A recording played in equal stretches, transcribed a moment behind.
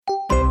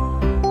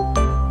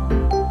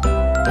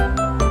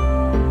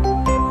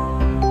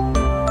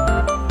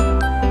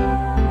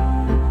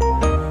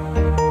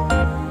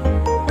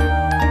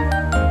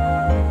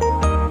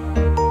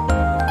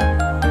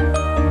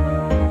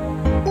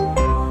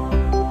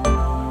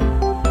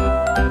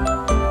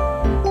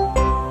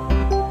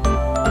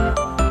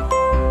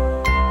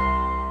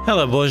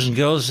Hello, boys and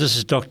girls. This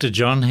is Dr.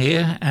 John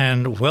here,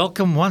 and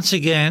welcome once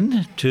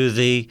again to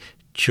the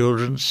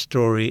Children's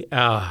Story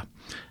Hour.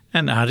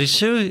 And Auntie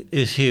Sue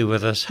is here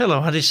with us.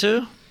 Hello, Auntie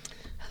Sue.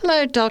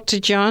 Hello,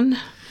 Dr. John.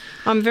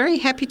 I'm very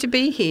happy to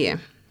be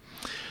here.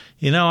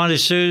 You know, Auntie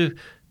Sue,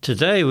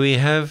 today we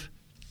have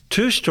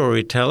two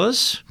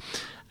storytellers,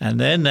 and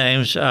their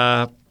names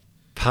are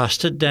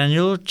Pastor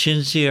Daniel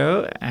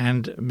Cinzio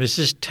and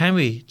Mrs.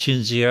 Tammy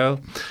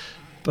Cinzio.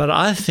 But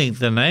I think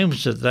the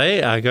names that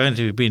they are going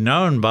to be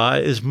known by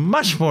is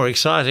much more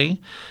exciting.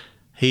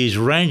 He's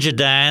Ranger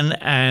Dan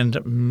and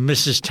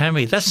Mrs.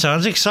 Tammy. That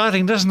sounds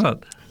exciting, doesn't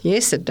it?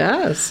 Yes, it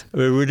does.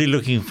 We're really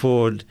looking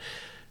forward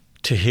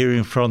to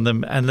hearing from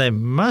them. And they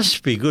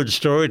must be good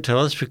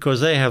storytellers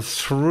because they have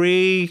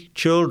 3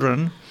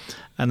 children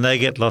and they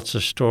get lots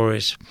of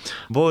stories.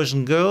 Boys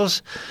and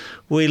girls,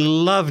 we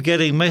love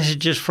getting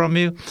messages from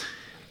you.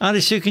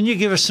 Auntie Sue, can you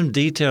give us some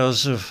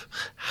details of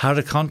how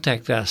to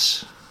contact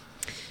us?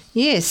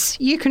 Yes,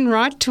 you can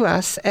write to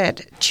us at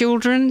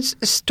Children's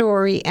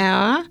Story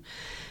Hour,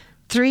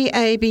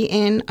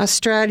 3ABN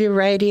Australia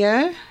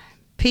Radio,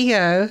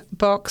 P.O.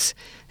 Box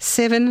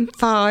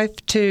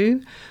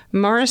 752,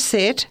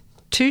 Morisset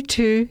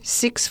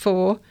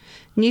 2264,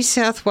 New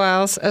South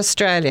Wales,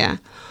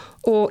 Australia,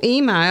 or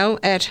email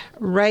at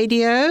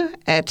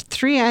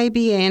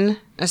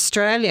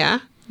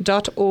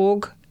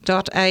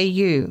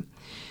radio@3abnaustralia.org.au.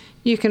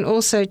 You can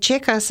also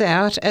check us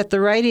out at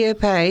the radio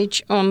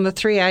page on the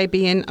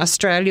 3ABN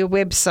Australia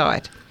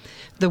website.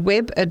 The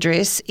web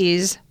address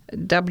is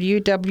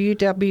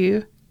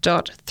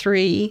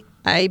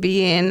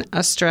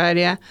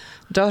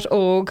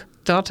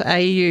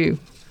www.3abnaustralia.org.au.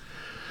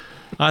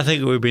 I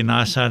think it would be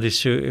nice, Auntie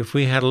Sue, if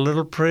we had a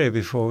little prayer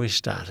before we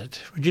started.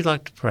 Would you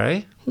like to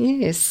pray?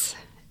 Yes.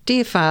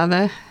 Dear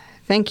Father,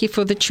 thank you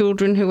for the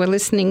children who are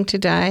listening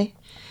today.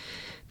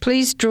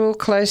 Please draw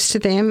close to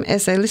them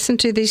as they listen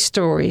to these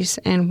stories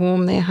and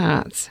warm their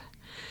hearts.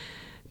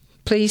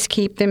 Please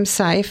keep them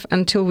safe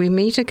until we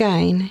meet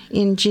again.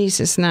 In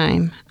Jesus'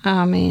 name,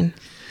 Amen.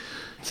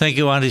 Thank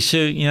you, Auntie Sue.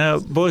 You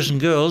know, boys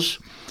and girls,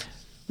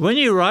 when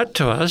you write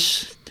to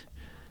us,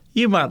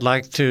 you might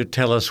like to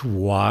tell us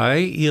why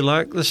you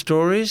like the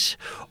stories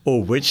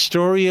or which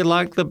story you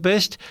like the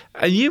best,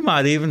 and you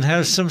might even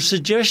have some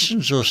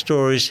suggestions or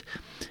stories.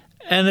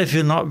 And if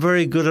you're not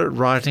very good at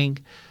writing,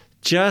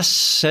 just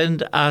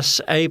send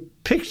us a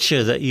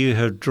picture that you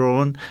have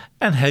drawn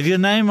and have your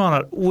name on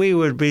it. We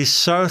would be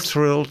so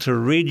thrilled to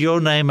read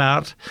your name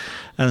out,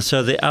 and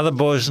so the other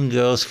boys and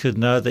girls could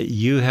know that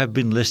you have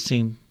been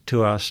listening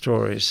to our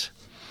stories.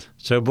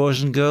 So,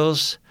 boys and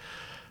girls,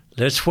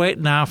 let's wait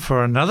now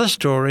for another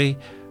story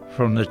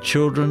from the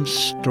Children's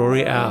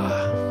Story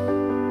Hour.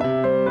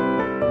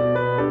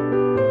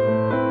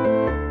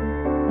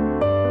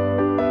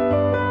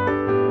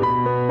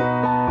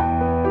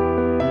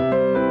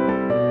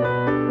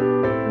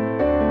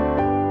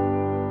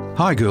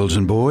 Hi, girls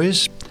and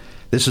boys.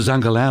 This is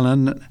Uncle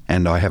Alan,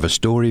 and I have a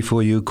story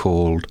for you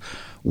called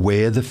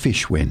Where the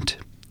Fish Went.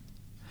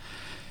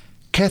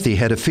 Kathy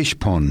had a fish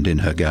pond in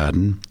her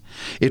garden.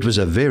 It was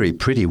a very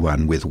pretty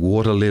one with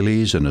water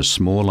lilies and a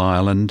small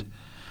island,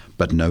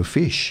 but no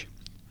fish.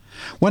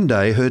 One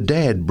day her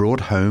dad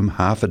brought home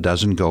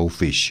 6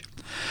 goldfish.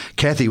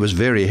 Kathy was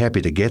very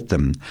happy to get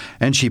them,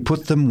 and she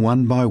put them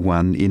one by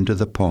one into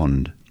the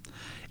pond.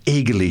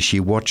 Eagerly she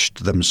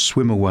watched them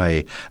swim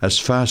away as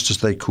fast as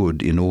they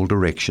could in all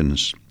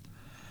directions.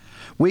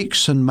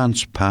 Weeks and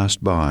months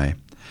passed by.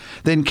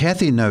 Then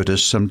Kathy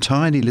noticed some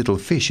tiny little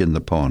fish in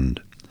the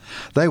pond.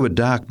 They were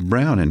dark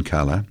brown in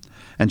colour,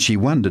 and she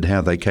wondered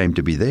how they came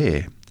to be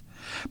there.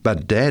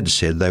 But Dad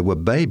said they were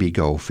baby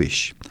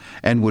goldfish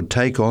and would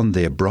take on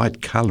their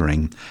bright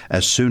colouring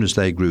as soon as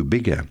they grew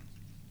bigger.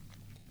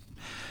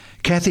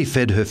 Kathy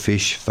fed her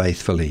fish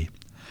faithfully.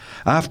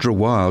 After a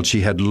while,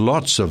 she had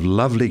lots of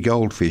lovely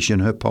goldfish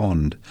in her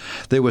pond.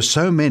 There were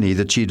so many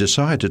that she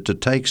decided to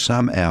take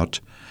some out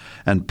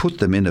and put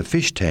them in a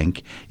fish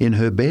tank in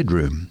her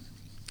bedroom.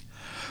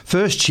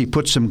 First, she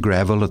put some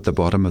gravel at the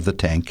bottom of the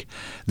tank,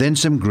 then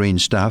some green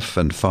stuff,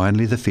 and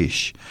finally the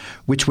fish,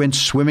 which went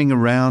swimming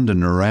around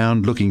and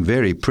around, looking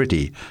very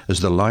pretty as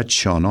the light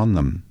shone on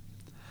them.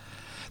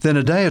 Then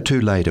a day or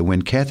two later,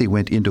 when Kathy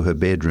went into her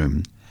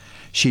bedroom,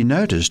 she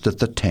noticed that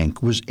the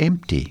tank was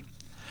empty.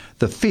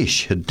 The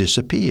fish had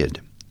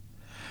disappeared.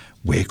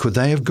 Where could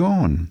they have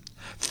gone?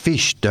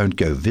 Fish don't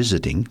go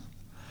visiting.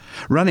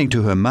 Running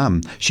to her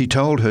mum, she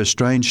told her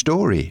strange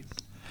story.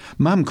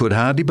 Mum could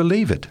hardly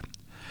believe it.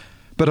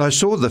 "But I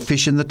saw the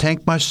fish in the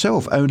tank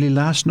myself only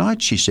last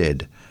night," she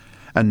said,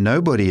 "and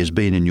nobody has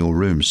been in your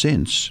room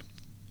since."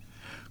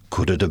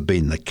 "Could it have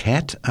been the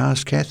cat?"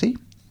 asked Kathy.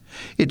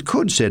 "It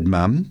could," said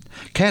Mum.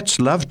 "Cats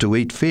love to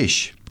eat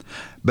fish,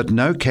 but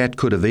no cat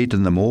could have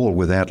eaten them all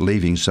without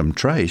leaving some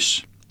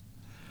trace."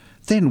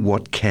 "Then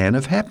what can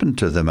have happened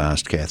to them?"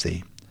 asked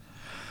Kathy.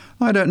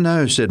 "I don't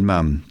know," said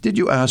Mum. "Did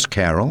you ask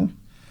Carol?"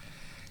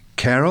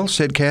 "Carol?"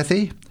 said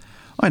Kathy.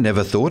 "I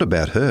never thought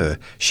about her.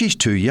 She's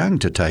too young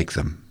to take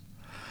them."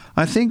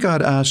 "I think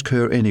I'd ask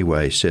her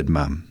anyway," said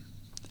Mum.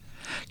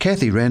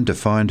 Kathy ran to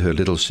find her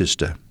little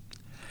sister.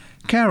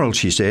 "Carol,"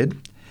 she said,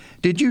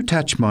 "did you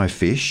touch my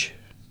fish?"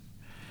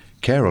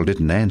 Carol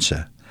didn't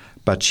answer,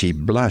 but she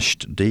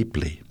blushed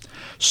deeply,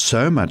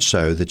 so much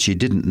so that she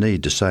didn't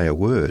need to say a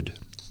word.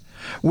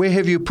 "Where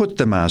have you put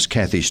them?" asked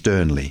Kathy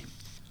sternly.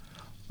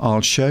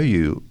 "I'll show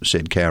you,"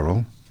 said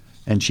Carol,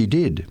 and she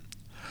did.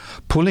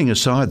 Pulling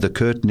aside the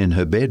curtain in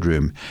her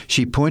bedroom,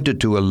 she pointed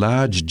to a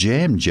large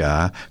jam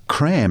jar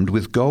crammed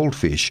with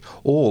goldfish,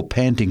 all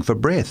panting for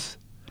breath.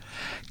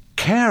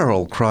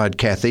 "Carol," cried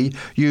Kathy,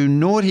 "you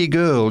naughty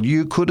girl,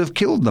 you could have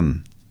killed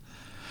them."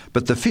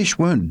 But the fish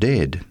weren't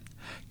dead.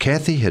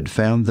 Kathy had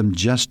found them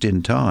just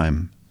in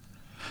time.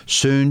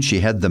 Soon she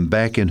had them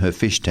back in her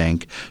fish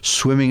tank,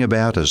 swimming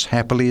about as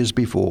happily as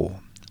before.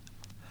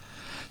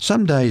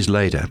 Some days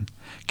later,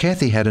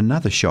 Kathy had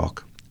another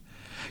shock.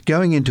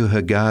 Going into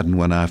her garden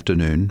one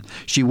afternoon,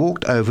 she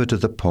walked over to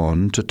the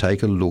pond to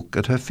take a look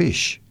at her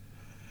fish.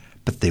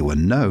 But there were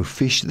no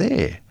fish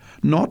there,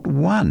 not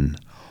one.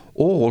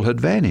 All had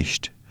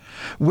vanished.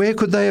 Where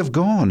could they have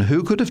gone?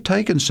 Who could have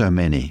taken so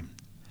many?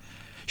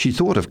 She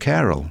thought of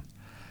Carol.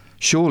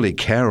 Surely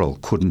Carol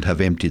couldn't have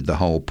emptied the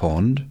whole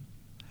pond.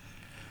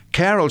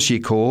 "Carol," she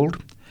called,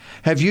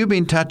 "have you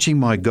been touching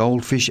my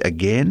goldfish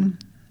again?"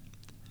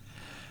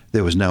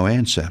 There was no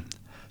answer,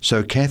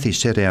 so Kathy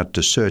set out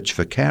to search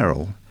for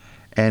Carol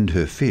and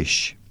her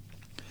fish.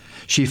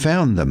 She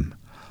found them,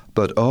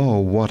 but oh,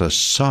 what a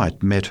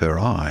sight met her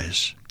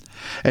eyes.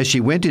 As she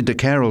went into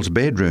Carol's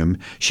bedroom,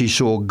 she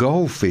saw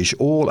goldfish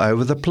all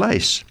over the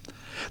place.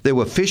 There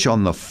were fish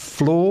on the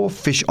floor,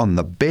 fish on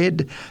the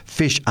bed,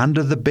 fish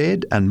under the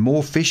bed, and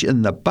more fish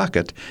in the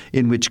bucket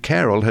in which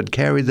Carol had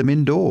carried them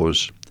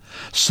indoors.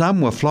 Some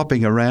were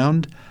flopping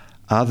around,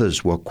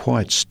 others were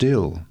quite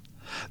still.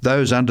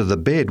 Those under the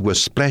bed were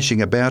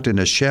splashing about in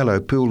a shallow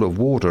pool of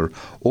water,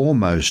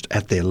 almost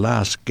at their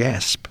last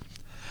gasp.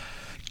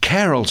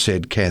 "Carol,"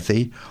 said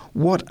Kathy,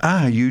 "what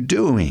are you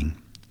doing?"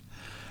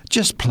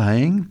 "Just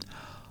playing.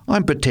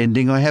 I'm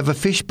pretending I have a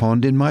fish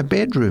pond in my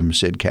bedroom,"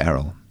 said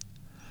Carol.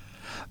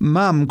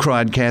 "Mum,"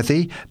 cried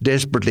Kathy,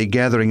 desperately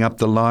gathering up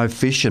the live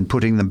fish and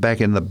putting them back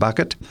in the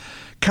bucket,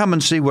 "come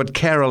and see what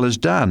Carol has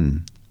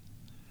done."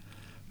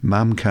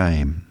 Mum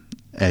came.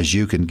 As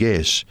you can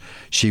guess,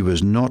 she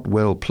was not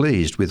well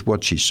pleased with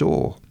what she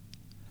saw.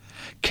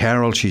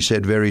 "Carol," she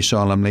said very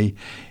solemnly,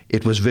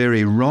 "it was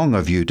very wrong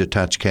of you to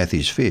touch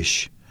Kathy's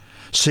fish.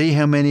 See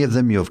how many of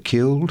them you've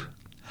killed?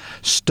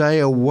 Stay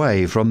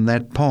away from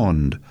that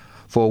pond.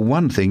 For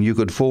one thing, you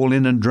could fall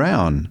in and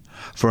drown.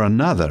 For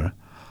another,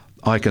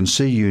 I can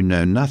see you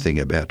know nothing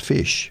about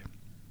fish."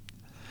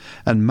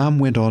 And Mum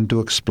went on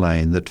to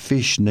explain that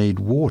fish need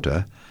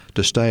water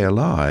to stay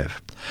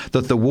alive,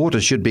 that the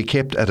water should be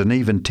kept at an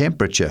even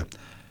temperature,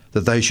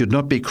 that they should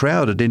not be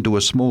crowded into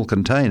a small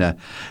container,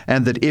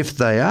 and that if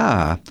they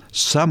are,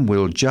 some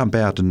will jump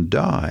out and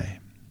die.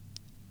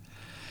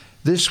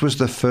 This was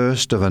the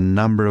first of a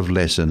number of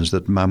lessons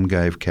that Mum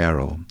gave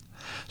Carol.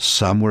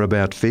 Some were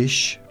about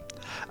fish,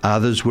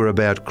 others were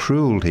about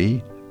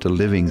cruelty to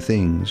living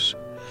things.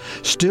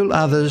 Still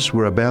others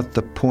were about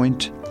the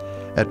point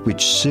at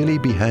which silly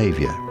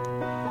behaviour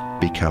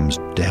becomes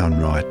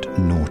downright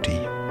naughty.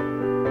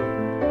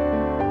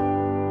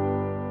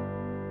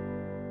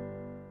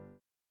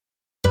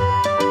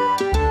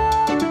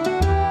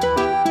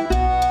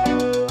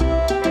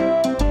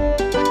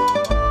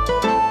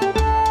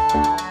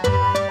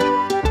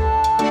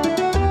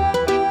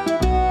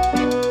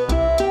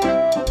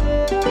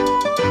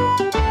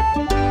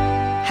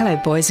 Hello,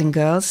 boys and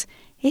girls.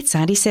 It's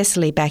Auntie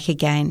Cecily back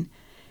again.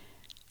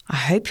 I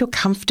hope you're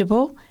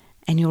comfortable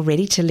and you're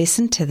ready to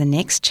listen to the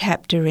next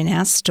chapter in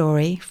our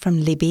story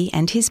from Libby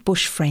and his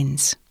bush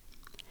friends.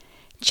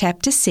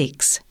 Chapter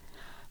 6.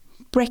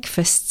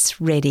 Breakfast's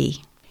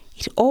Ready.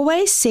 It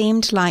always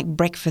seemed like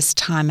breakfast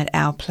time at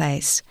our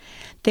place.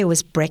 There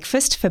was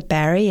breakfast for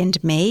Barry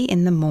and me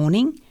in the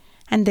morning,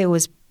 and there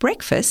was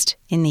breakfast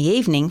in the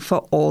evening for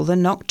all the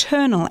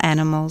nocturnal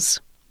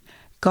animals.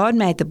 God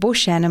made the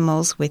bush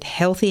animals with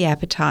healthy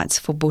appetites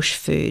for bush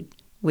food,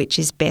 which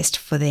is best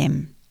for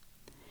them.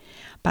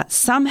 But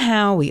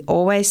somehow we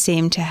always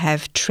seemed to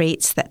have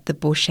treats that the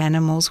bush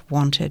animals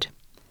wanted.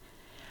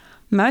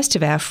 Most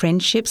of our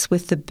friendships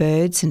with the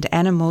birds and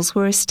animals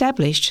were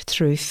established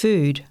through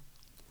food.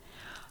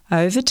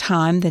 Over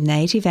time, the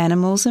native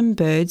animals and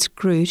birds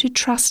grew to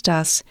trust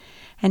us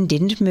and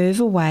didn't move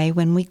away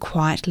when we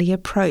quietly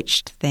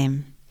approached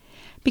them.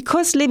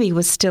 Because Libby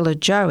was still a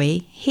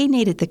joey, he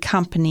needed the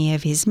company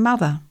of his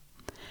mother.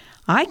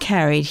 I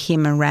carried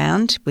him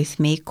around with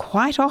me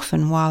quite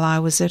often while I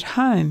was at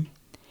home.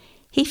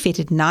 He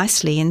fitted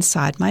nicely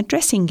inside my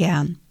dressing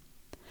gown.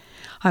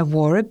 I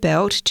wore a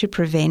belt to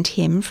prevent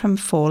him from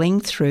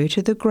falling through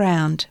to the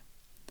ground.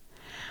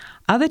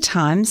 Other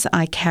times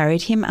I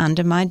carried him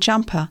under my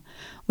jumper,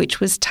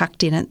 which was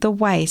tucked in at the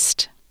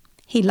waist.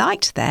 He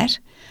liked that.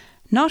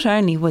 Not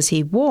only was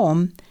he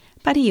warm,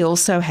 but he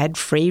also had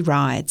free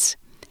rides.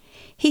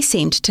 He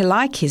seemed to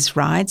like his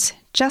rides,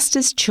 just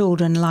as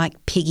children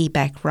like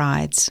piggyback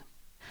rides.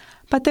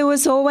 But there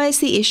was always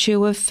the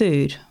issue of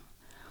food.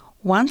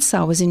 Once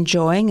I was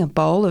enjoying a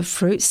bowl of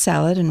fruit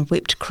salad and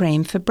whipped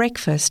cream for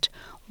breakfast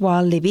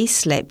while Libby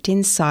slept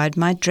inside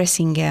my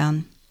dressing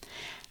gown.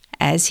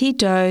 As he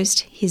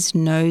dozed, his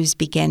nose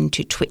began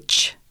to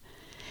twitch.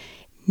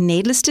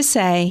 Needless to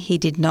say, he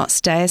did not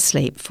stay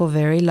asleep for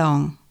very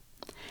long.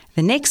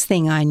 The next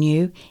thing I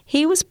knew,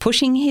 he was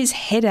pushing his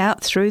head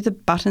out through the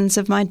buttons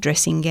of my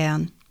dressing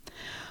gown.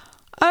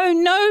 "Oh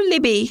no,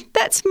 Libby,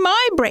 that's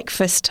my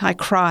breakfast," I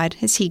cried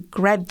as he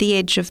grabbed the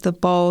edge of the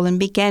bowl and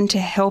began to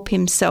help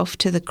himself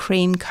to the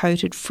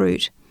cream-coated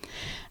fruit.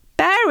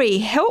 "Barry,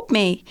 help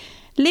me!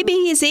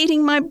 Libby is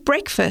eating my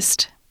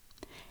breakfast."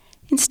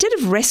 Instead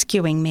of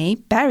rescuing me,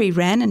 Barry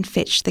ran and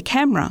fetched the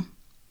camera.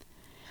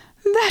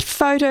 "That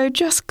photo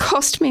just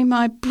cost me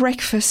my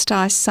breakfast,"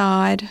 I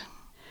sighed.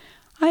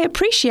 I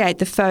appreciate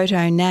the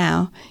photo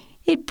now.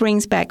 It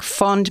brings back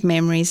fond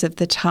memories of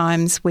the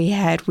times we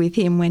had with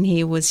him when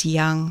he was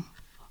young.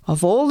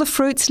 Of all the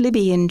fruits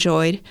Libby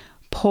enjoyed,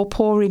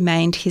 pawpaw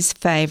remained his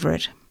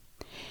favourite.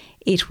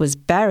 It was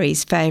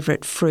Barry's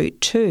favourite fruit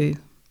too.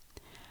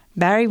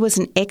 Barry was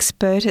an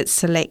expert at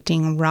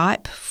selecting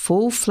ripe,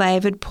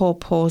 full-flavoured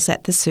pawpaws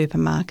at the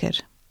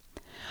supermarket.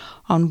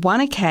 On one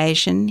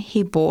occasion,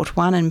 he bought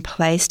one and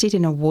placed it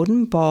in a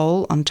wooden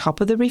bowl on top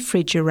of the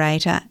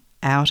refrigerator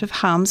out of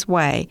harm's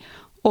way,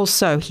 or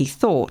so he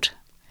thought.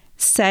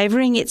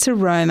 Savouring its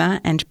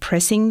aroma and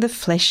pressing the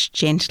flesh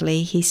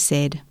gently, he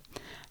said,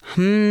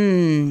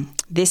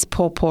 "This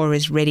pawpaw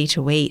is ready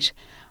to eat.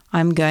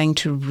 I'm going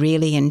to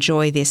really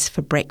enjoy this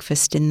for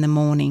breakfast in the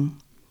morning."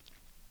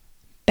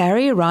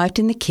 Barry arrived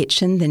in the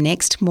kitchen the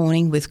next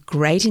morning with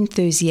great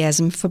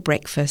enthusiasm for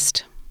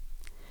breakfast.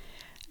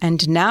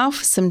 "And now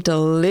for some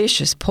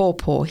delicious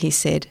pawpaw," he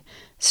said,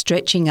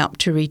 stretching up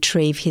to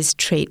retrieve his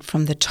treat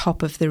from the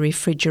top of the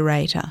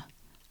refrigerator.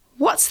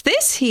 "What's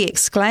this?" he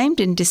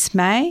exclaimed in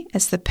dismay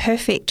as the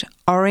perfect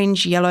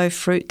orange-yellow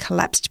fruit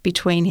collapsed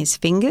between his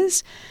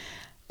fingers.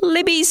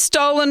 "Libby's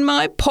stolen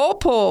my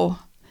pawpaw!"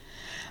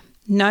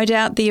 No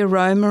doubt the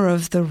aroma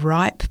of the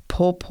ripe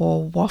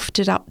pawpaw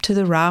wafted up to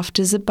the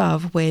rafters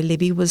above where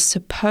Libby was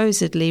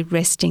supposedly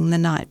resting the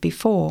night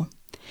before.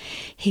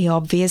 He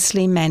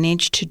obviously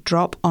managed to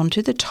drop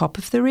onto the top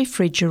of the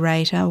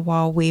refrigerator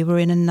while we were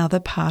in another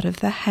part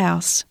of the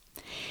house.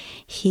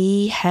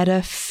 He had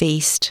a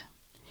feast.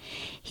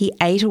 He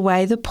ate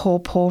away the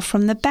pawpaw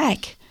from the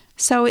back,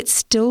 so it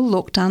still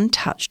looked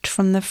untouched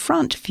from the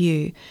front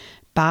view,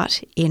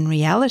 but in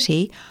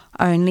reality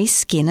only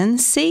skin and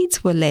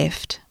seeds were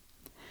left.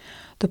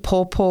 The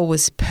pawpaw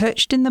was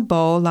perched in the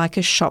bowl like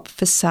a shop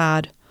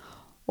facade,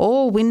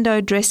 all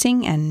window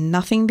dressing and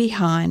nothing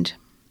behind.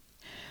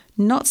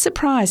 Not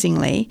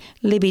surprisingly,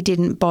 Libby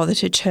didn't bother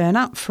to turn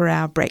up for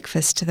our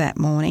breakfast that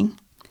morning.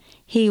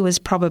 He was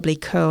probably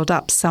curled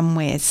up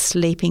somewhere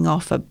sleeping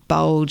off a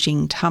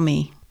bulging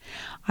tummy.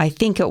 I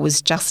think it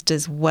was just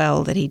as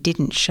well that he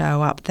didn't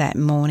show up that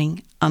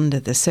morning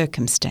under the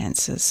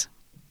circumstances.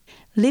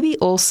 Libby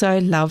also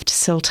loved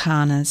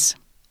sultanas.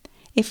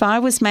 If I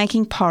was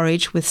making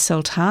porridge with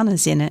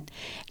sultanas in it,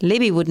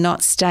 Libby would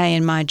not stay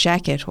in my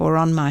jacket or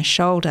on my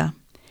shoulder.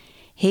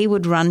 He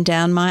would run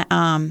down my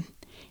arm.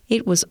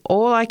 It was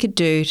all I could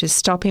do to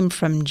stop him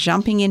from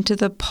jumping into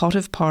the pot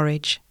of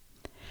porridge.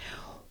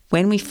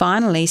 When we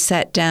finally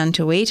sat down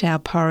to eat our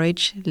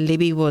porridge,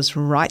 Libby was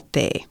right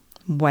there,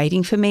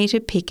 waiting for me to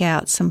pick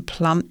out some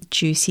plump,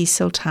 juicy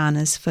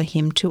sultanas for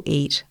him to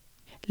eat.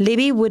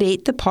 Libby would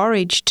eat the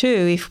porridge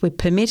too if we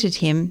permitted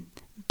him,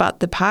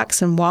 but the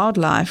Parks and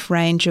Wildlife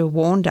Ranger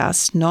warned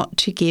us not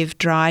to give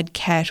dried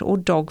cat or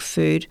dog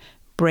food,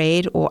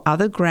 bread or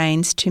other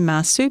grains to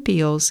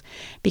marsupials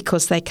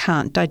because they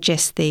can't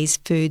digest these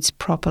foods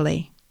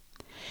properly.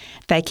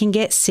 They can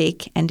get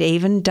sick and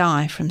even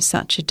die from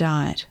such a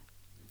diet.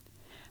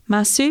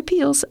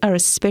 Marsupials are a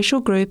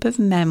special group of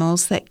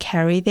mammals that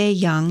carry their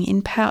young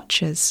in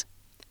pouches.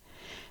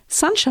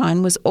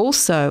 Sunshine was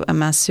also a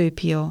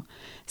marsupial,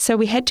 so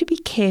we had to be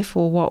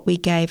careful what we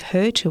gave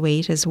her to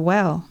eat as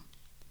well.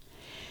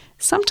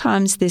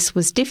 Sometimes this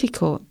was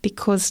difficult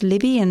because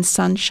Libby and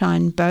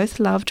Sunshine both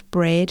loved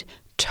bread,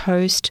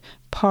 toast,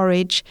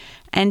 porridge,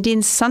 and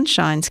in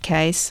Sunshine's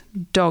case,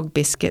 dog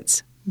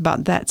biscuits,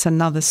 but that's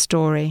another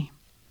story.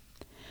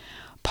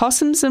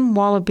 Possums and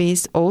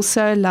wallabies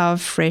also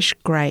love fresh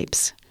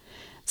grapes.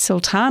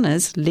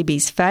 Sultanas,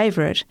 Libby's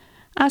favourite,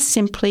 are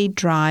simply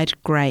dried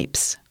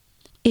grapes.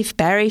 If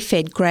Barry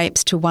fed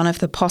grapes to one of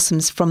the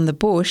possums from the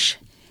bush,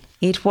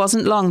 it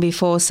wasn't long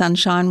before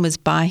Sunshine was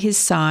by his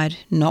side,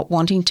 not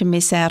wanting to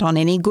miss out on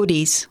any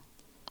goodies.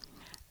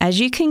 As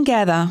you can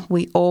gather,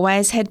 we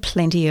always had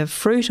plenty of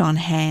fruit on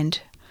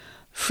hand.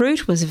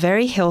 Fruit was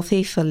very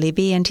healthy for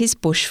Libby and his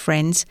bush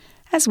friends,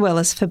 as well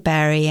as for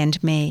Barry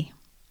and me.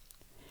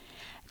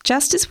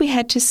 Just as we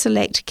had to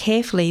select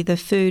carefully the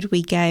food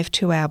we gave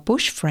to our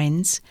bush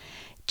friends,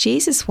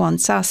 Jesus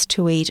wants us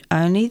to eat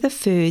only the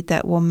food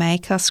that will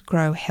make us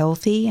grow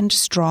healthy and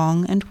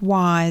strong and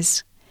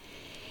wise.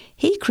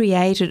 He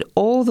created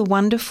all the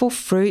wonderful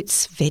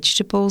fruits,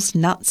 vegetables,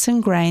 nuts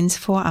and grains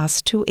for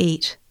us to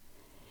eat.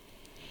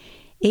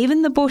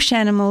 Even the bush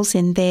animals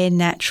in their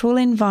natural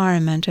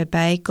environment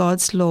obey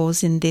God's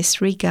laws in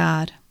this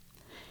regard.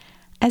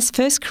 As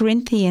 1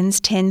 Corinthians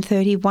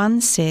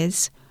 10:31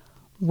 says,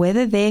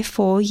 "Whether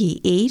therefore ye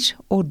eat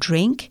or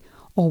drink,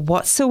 or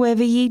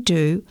whatsoever ye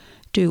do,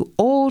 do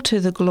all to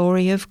the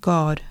glory of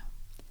God."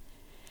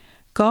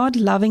 God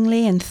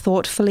lovingly and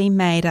thoughtfully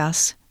made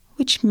us,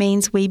 which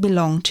means we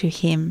belong to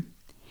Him.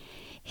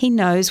 He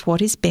knows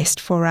what is best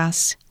for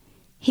us.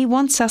 He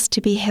wants us to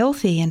be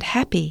healthy and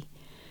happy.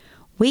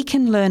 We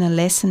can learn a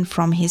lesson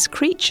from His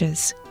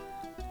creatures.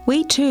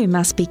 We too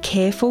must be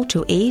careful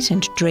to eat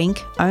and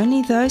drink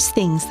only those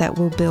things that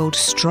will build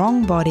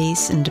strong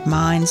bodies and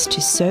minds to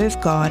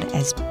serve God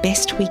as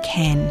best we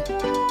can.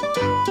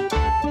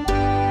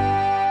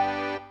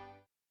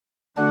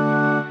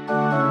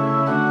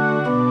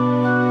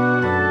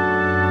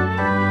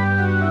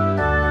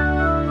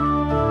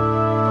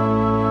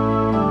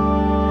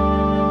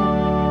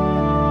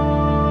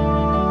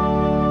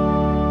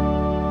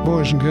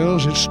 Boys and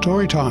girls, it's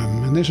story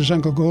time, and this is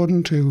Uncle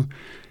Gordon to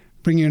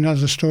bring you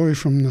another story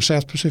from the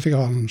South Pacific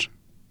Islands.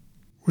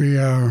 We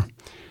are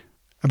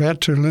about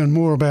to learn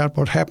more about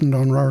what happened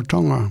on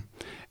Rarotonga.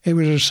 It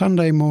was a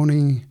Sunday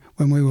morning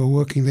when we were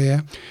working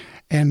there,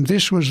 and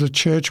this was the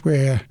church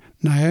where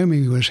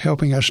Naomi was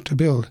helping us to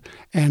build,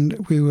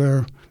 and we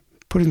were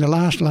putting the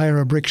last layer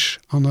of bricks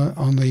on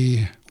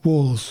the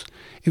walls.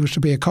 It was to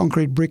be a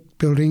concrete brick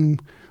building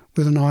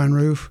with an iron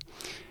roof,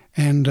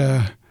 and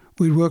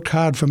we'd worked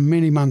hard for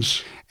many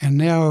months, and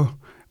now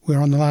we're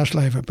on the last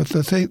layer. But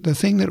the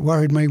thing that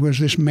worried me was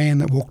this man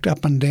that walked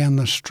up and down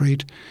the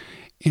street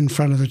in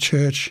front of the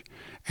church,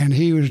 and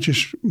he was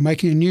just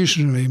making a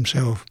nuisance of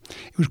himself.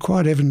 It was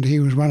quite evident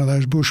he was one of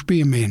those bush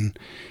beer men.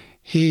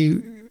 He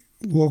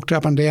walked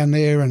up and down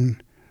there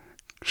and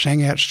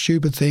sang out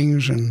stupid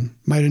things and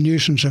made a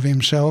nuisance of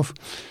himself,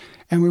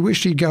 and we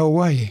wished he'd go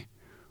away.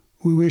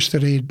 We wished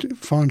that he'd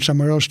find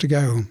somewhere else to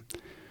go.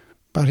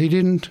 But he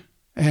didn't,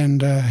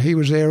 and he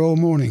was there all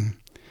morning.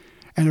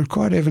 And it was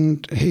quite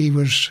evident he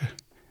was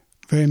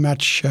very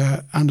much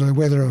under the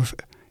weather of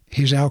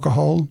his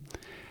alcohol,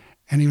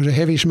 and he was a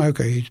heavy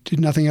smoker. He did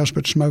nothing else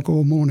but smoke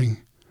all morning.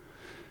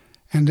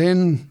 And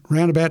then,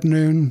 round about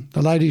noon,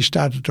 the ladies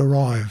started to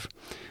arrive.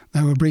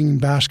 They were bringing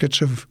baskets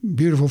of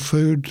beautiful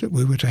food that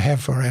we were to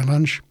have for our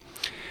lunch.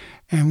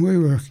 And we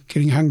were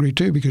getting hungry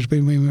too, because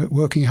we've been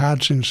working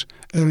hard since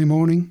early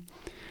morning.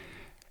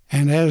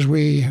 And as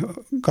we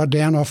got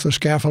down off the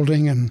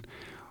scaffolding and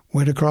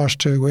went across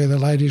to where the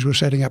ladies were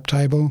setting up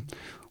table,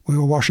 we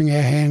were washing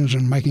our hands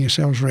and making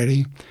ourselves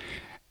ready.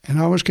 And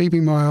I was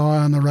keeping my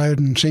eye on the road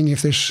and seeing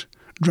if this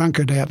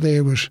drunkard out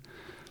there was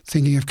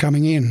thinking of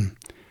coming in.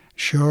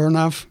 Sure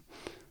enough,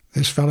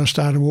 this fella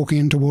started walking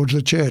in towards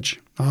the church.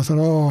 I thought,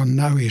 oh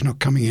no, he's not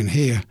coming in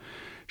here.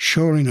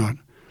 Surely not.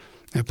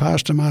 Now,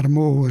 Pastor Martin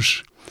Moore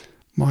was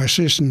my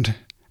assistant,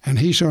 and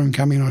he saw him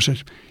coming, and I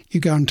said, you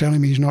go and tell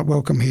him he's not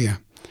welcome here.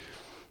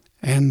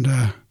 And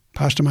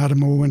Pastor Martin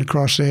Moore went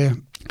across there,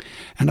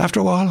 and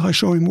after a while I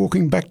saw him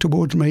walking back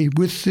towards me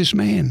with this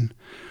man.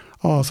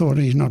 Oh, I thought,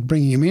 he's not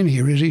bringing him in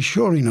here, is he?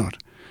 Surely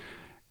not.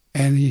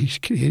 And he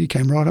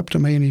came right up to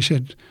me and he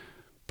said,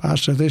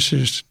 Pastor, this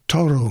is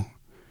Toru.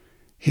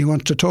 He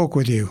wants to talk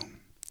with you.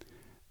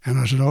 And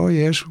I said, oh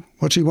yes,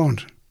 what's he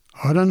want?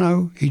 I don't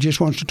know, he just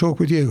wants to talk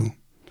with you.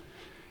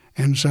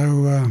 And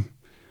so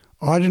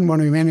I didn't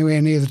want him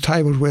anywhere near the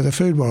tables where the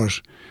food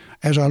was.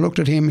 As I looked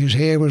at him, his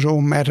hair was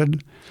all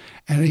matted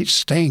and it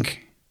stank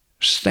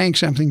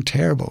something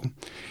terrible.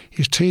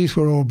 His teeth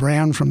were all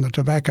brown from the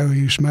tobacco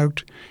he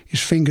smoked. His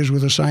fingers were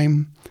the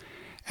same.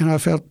 And I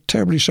felt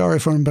terribly sorry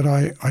for him, but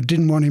I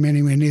didn't want him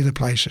anywhere near the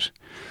places.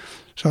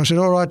 So I said,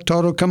 all right,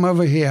 Toru, come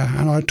over here.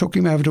 And I took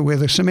him over to where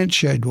the cement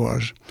shed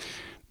was.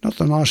 Not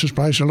the nicest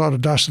place, a lot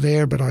of dust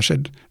there, but I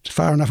said, it's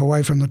far enough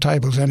away from the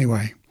tables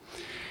anyway.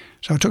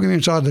 So I took him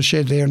inside the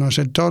shed there and I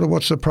said, Toru,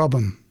 what's the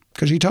problem?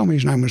 Because he told me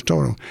his name was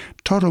Toru.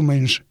 Toru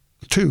means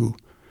two.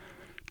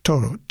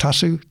 Toru,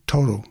 Tasu,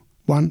 Toru,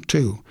 1,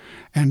 2.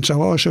 And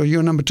so, oh, so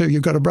you're number 2,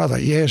 you've got a brother?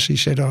 Yes, he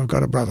said, I've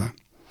got a brother.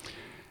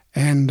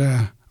 And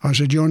I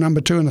said, you're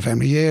number 2 in the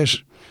family? Yes.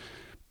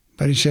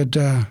 But he said,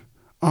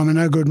 I'm a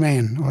no good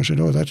man. I said,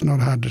 oh, that's not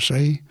hard to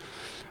see.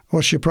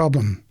 What's your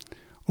problem?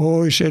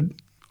 Oh, he said,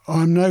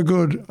 I'm no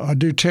good. I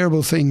do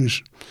terrible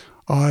things.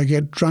 I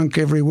get drunk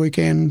every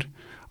weekend.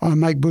 I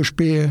make bush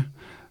beer.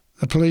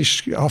 The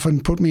police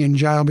often put me in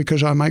jail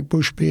because I make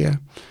bush beer.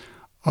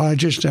 I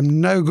just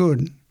am no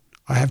good.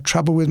 I have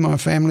trouble with my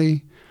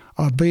family.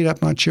 I beat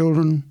up my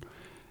children.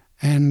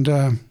 And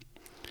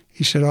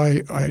he said,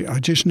 I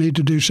just need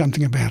to do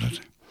something about it.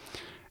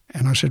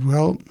 And I said,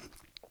 well,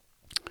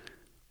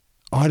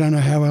 I don't know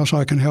how else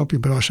I can help you,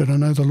 but I said, I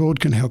know the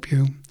Lord can help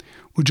you.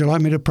 Would you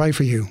like me to pray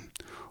for you?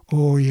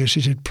 Oh, yes,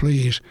 he said,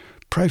 please,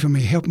 pray for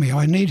me, help me.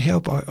 I need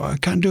help. I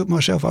can't do it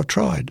myself. I've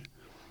tried.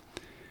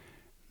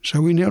 So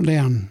we knelt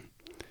down.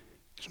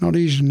 It's not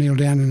easy to kneel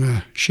down in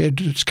a shed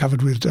that's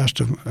covered with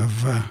dust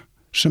of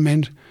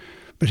cement,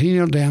 but he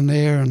knelt down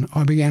there and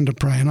I began to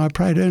pray, and I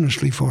prayed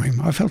earnestly for him.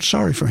 I felt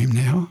sorry for him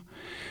now.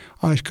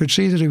 I could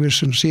see that he was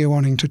sincere,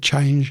 wanting to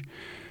change,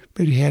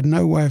 but he had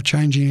no way of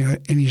changing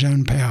it in his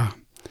own power.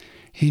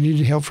 He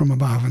needed help from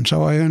above, and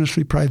so I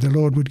earnestly prayed the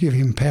Lord would give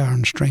him power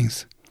and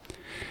strength.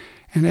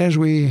 And as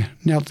we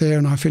knelt there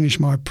and I finished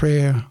my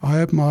prayer, I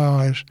opened my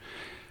eyes,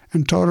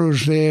 and Toru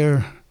was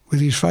there with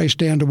his face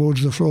down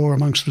towards the floor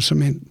amongst the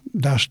cement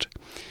dust,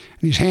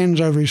 and his hands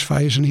over his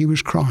face, and he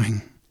was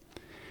crying.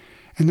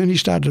 And then he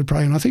started to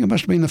pray, and I think it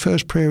must have been the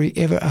first prayer he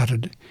ever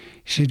uttered.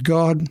 He said,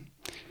 God,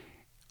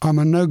 I'm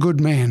a no good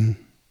man.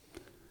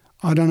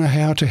 I don't know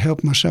how to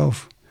help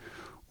myself.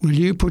 Will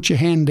you put your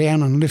hand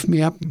down and lift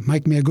me up,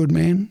 make me a good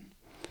man?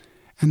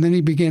 And then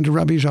he began to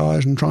rub his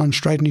eyes and try and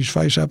straighten his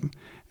face up, and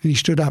he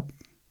stood up,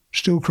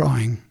 still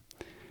crying.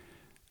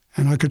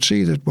 And I could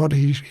see that what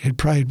he had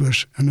prayed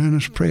was an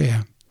earnest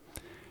prayer.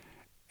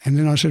 And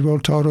then I said, well,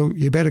 Toru,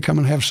 you better come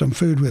and have some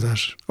food with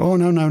us. Oh,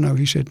 no.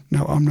 He said,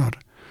 no, I'm not.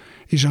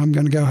 He said, I'm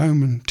going to go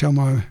home and tell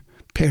my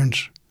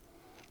parents,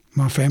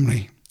 my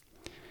family.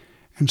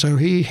 And so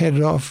he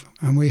headed off,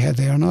 and we had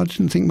there, and I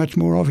didn't think much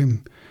more of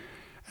him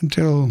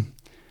until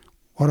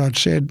what I'd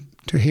said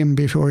to him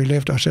before he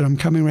left. I said, I'm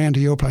coming round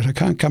to your place. I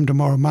can't come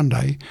tomorrow,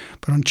 Monday,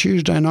 but on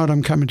Tuesday night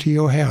I'm coming to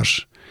your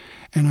house,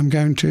 and I'm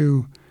going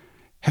to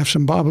have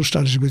some Bible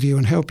studies with you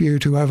and help you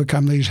to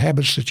overcome these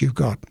habits that you've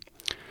got.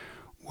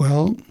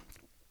 Well,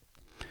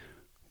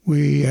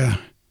 we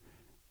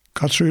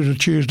got through to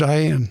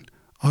Tuesday, and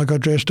I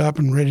got dressed up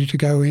and ready to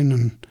go in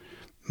and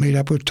meet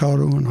up with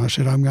Toru, and I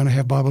said I'm going to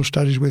have Bible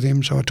studies with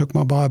him, so I took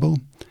my Bible.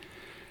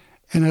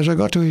 And as I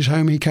got to his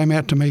home, he came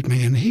out to meet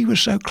me, and he was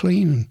so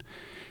clean, and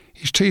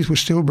his teeth were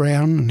still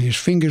brown, and his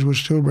fingers were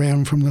still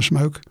brown from the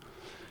smoke,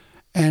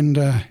 and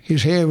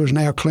his hair was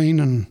now clean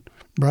and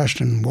brushed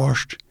and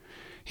washed.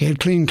 He had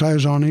clean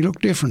clothes on. He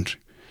looked different.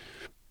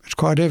 It's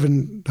quite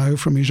evident, though,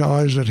 from his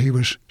eyes that he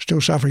was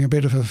still suffering a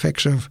bit of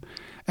effects of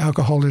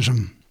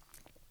alcoholism.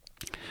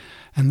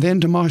 And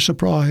then, to my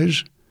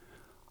surprise,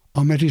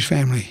 I met his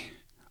family.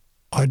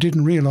 I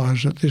didn't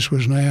realise that this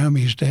was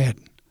Naomi's dad.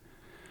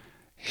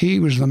 He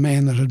was the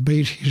man that had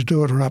beat his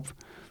daughter up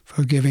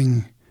for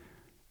giving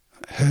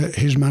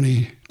his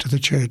money to the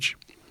church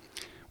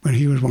when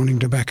he was wanting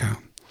tobacco.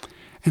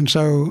 And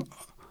so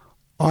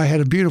I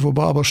had a beautiful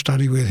Bible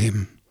study with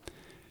him.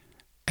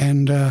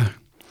 And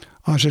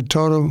I said,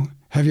 Toru,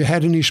 have you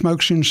had any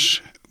smoke since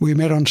we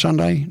met on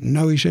Sunday?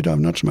 No, he said, I've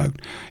not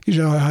smoked. He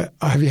said,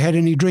 have you had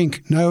any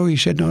drink? No, he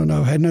said,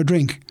 no, I had no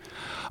drink.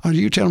 Oh,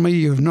 you tell me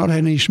you've not had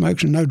any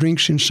smokes and no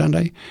drinks since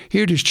Sunday?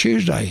 Here it is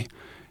Tuesday.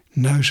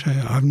 No,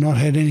 sir, I've not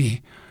had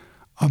any.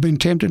 I've been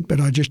tempted, but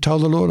I just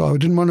told the Lord I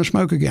didn't want to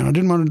smoke again. I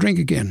didn't want to drink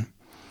again.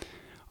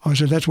 I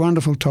said, that's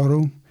wonderful,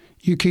 Toru.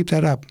 You keep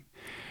that up.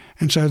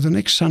 And so the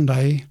next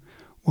Sunday,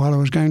 while I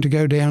was going to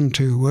go down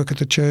to work at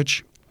the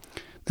church,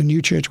 the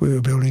new church we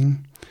were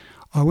building,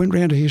 I went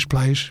round to his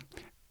place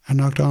and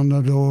knocked on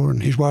the door,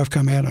 and his wife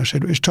came out. I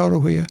said, is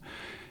Toru here?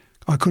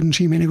 I couldn't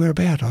see him anywhere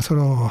about. I thought,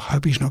 I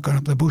hope he's not gone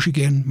up the bush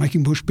again,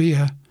 making bush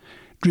beer,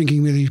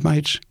 drinking with his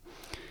mates.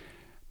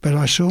 But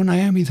I saw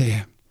Naomi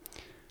there.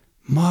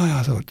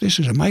 I thought, this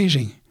is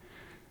amazing.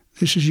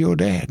 This is your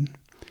dad.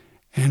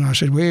 And I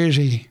said, where is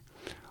he?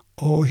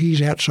 Oh,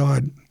 he's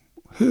outside.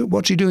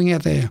 What's he doing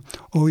out there?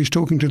 Oh, he's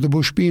talking to the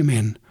bush beer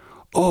men.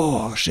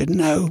 Oh, I said,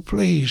 no,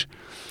 please.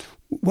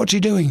 What's he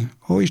doing?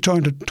 Oh, he's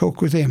trying to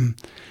talk with them.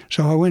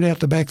 So I went out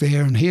the back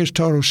there, and here's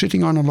Toru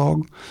sitting on a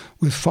log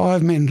with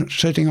 5 men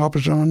sitting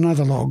opposite on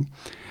another log,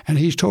 and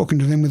he's talking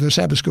to them with a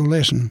Sabbath school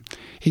lesson.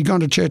 He'd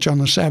gone to church on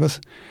the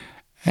Sabbath,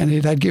 and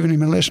they'd given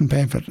him a lesson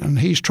pamphlet, and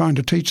he's trying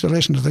to teach the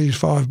lesson to these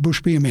 5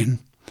 bush beer men.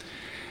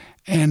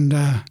 And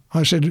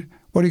I said,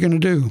 what are you going to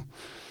do?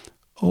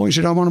 Oh, he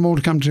said, I want them all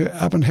to come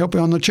up and help you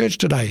on the church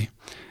today.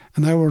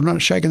 And they were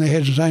not shaking their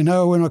heads and saying,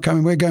 no, we're not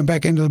coming, we're going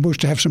back into the bush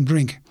to have some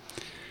drink.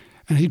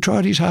 And he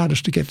tried his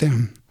hardest to get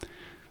them,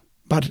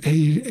 but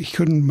he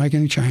couldn't make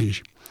any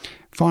change.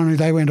 Finally,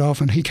 they went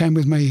off, and he came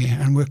with me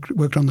and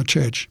worked on the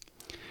church.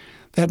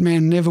 That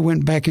man never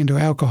went back into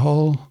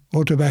alcohol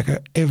or tobacco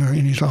ever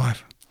in his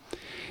life.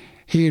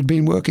 He had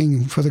been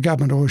working for the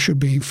government, or should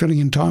be filling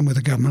in time with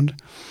the government,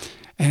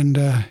 and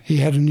he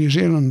had a New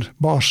Zealand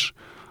boss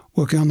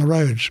working on the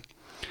roads.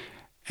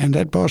 And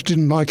that boss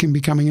didn't like him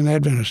becoming an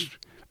Adventist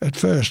at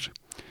first.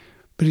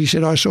 But he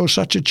said, I saw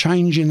such a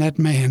change in that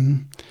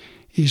man.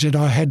 He said,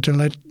 I had to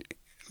let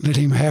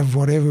him have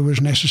whatever was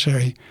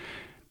necessary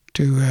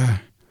to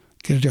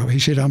get a job. He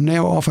said, I'm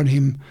now offering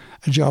him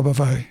a job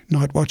of a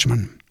night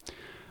watchman.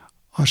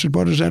 I said,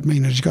 what does that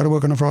mean? Has he got to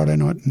work on a Friday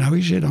night? No,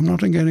 he said, I'm not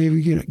going to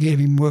even give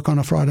him work on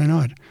a Friday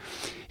night.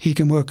 He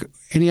can work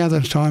any other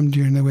time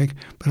during the week,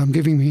 but I'm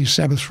giving him his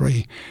Sabbath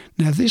free.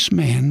 Now, this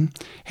man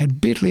had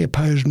bitterly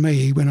opposed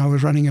me when I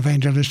was running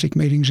evangelistic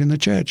meetings in the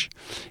church.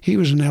 He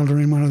was an elder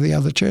in one of the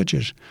other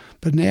churches,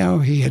 but now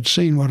he had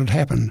seen what had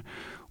happened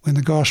when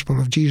the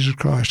gospel of Jesus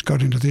Christ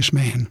got into this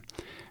man,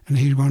 and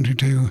he wanted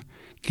to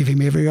give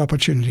him every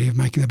opportunity of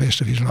making the best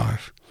of his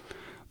life.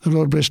 The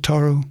Lord blessed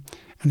Toru,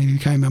 and he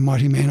became a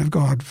mighty man of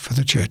God for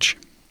the church.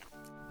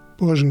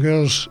 Boys and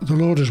girls, the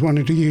Lord is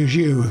wanting to use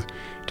you.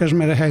 It doesn't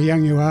matter how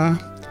young you are,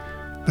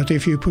 but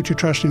if you put your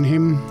trust in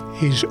him,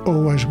 he's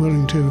always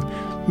willing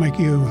to make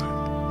you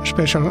a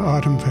special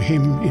item for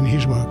him in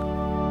his work.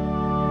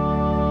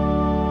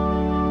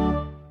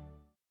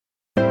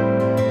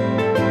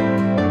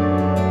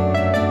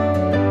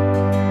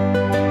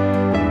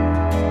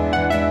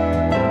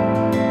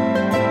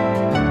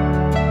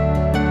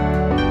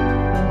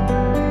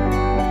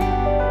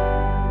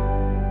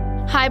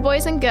 Hi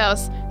boys and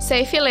girls,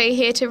 Sophie Lee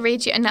here to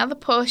read you another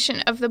portion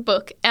of the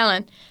book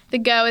Ellen, the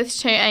Girl with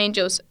Two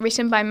Angels,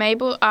 written by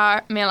Mabel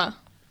R. Miller.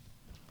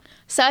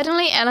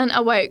 Suddenly Ellen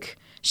awoke.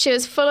 She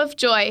was full of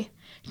joy.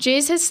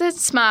 Jesus had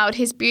smiled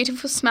his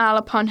beautiful smile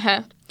upon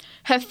her.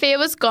 Her fear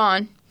was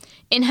gone.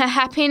 In her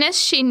happiness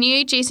she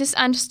knew Jesus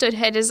understood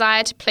her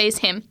desire to please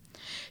him.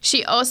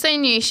 She also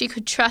knew she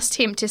could trust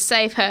him to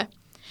save her.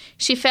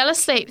 She fell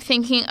asleep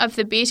thinking of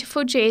the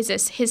beautiful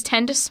Jesus, his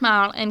tender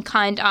smile and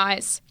kind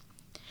eyes.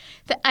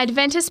 The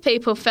Adventist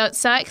people felt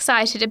so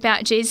excited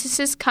about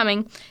Jesus'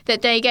 coming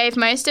that they gave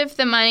most of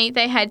the money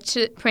they had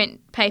to print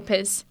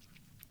papers.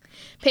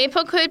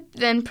 People could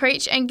then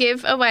preach and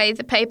give away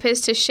the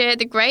papers to share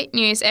the great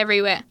news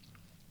everywhere.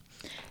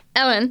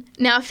 Ellen,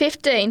 now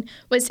 15,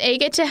 was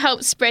eager to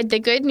help spread the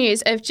good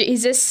news of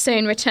Jesus'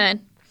 soon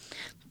return.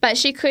 But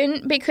she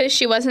couldn't because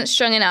she wasn't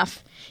strong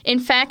enough. In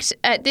fact,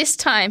 at this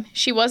time,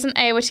 she wasn't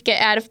able to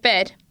get out of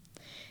bed.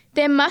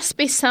 There must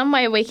be some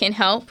way we can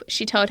help,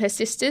 she told her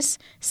sisters,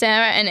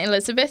 Sarah and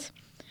Elizabeth.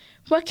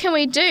 What can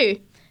we do?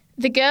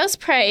 The girls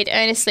prayed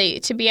earnestly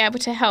to be able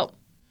to help.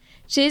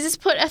 Jesus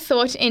put a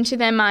thought into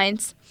their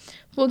minds.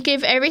 We'll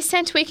give every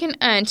cent we can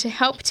earn to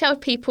help tell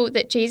people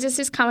that Jesus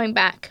is coming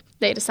back,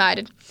 they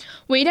decided.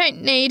 We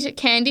don't need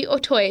candy or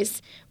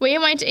toys. We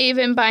won't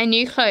even buy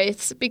new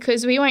clothes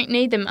because we won't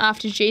need them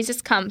after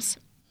Jesus comes.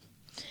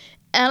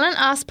 Ellen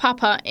asked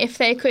Papa if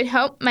they could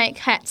help make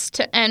hats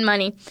to earn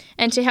money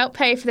and to help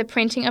pay for the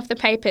printing of the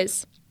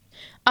papers.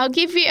 I'll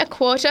give you a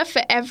quarter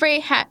for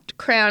every hat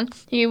crown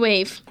you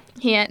weave,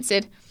 he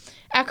answered.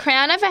 A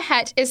crown of a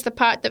hat is the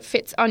part that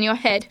fits on your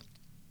head.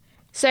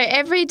 So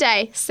every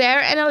day,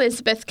 Sarah and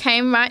Elizabeth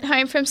came right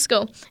home from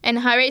school and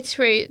hurried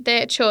through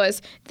their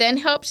chores, then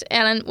helped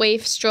Ellen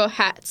weave straw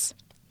hats.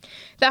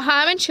 The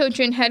Harmon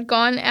children had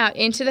gone out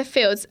into the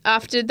fields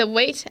after the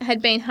wheat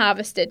had been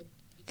harvested.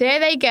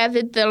 There they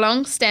gathered the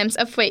long stems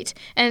of wheat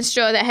and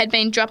straw that had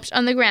been dropped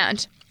on the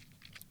ground.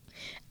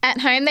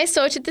 At home they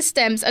sorted the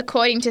stems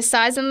according to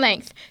size and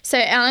length so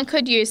Ellen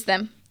could use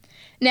them.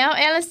 Now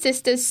Ellen's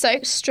sisters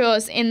soaked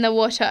straws in the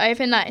water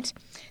overnight.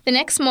 The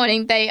next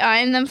morning they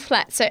ironed them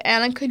flat so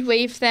Ellen could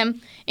weave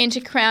them into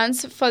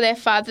crowns for their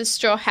father's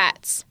straw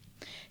hats.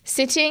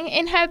 Sitting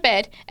in her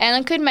bed,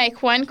 Ellen could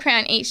make one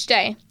crown each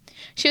day.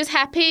 She was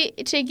happy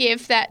to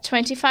give that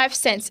 25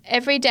 cents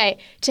every day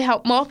to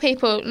help more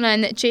people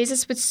learn that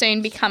Jesus would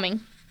soon be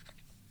coming.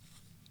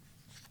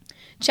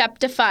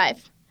 Chapter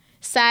 5.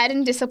 Sad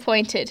and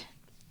Disappointed.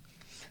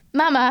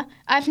 Mama,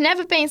 I've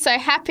never been so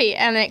happy,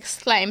 Ellen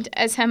exclaimed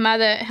as her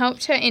mother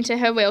helped her into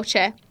her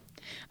wheelchair.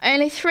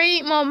 Only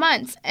 3 more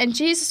months and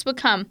Jesus will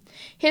come.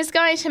 He's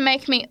going to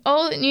make me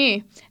all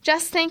new.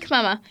 Just think,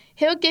 Mama,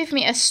 he'll give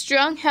me a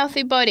strong,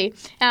 healthy body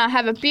and I'll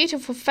have a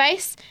beautiful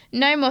face,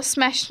 no more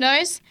smashed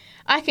nose.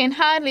 I can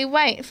hardly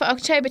wait for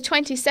October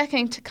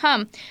 22nd to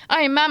come.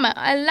 Oh, Mama,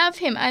 I love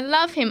him, I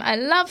love him, I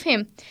love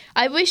him.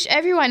 I wish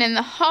everyone in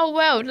the whole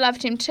world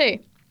loved him too.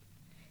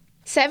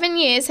 7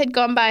 years had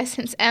gone by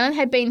since Ellen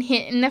had been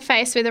hit in the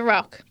face with a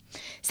rock.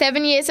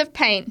 7 years of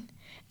pain.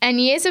 And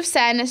years of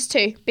sadness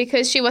too,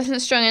 because she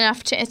wasn't strong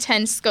enough to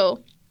attend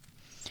school.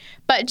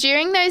 But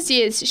during those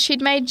years,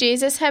 she'd made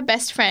Jesus her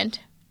best friend.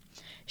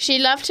 She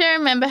loved to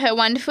remember her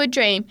wonderful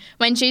dream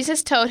when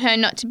Jesus told her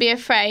not to be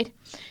afraid,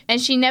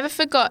 and she never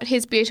forgot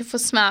his beautiful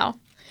smile.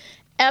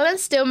 Ellen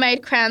still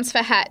made crowns for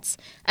hats.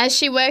 As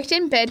she worked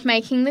in bed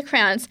making the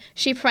crowns,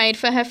 she prayed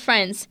for her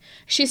friends.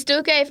 She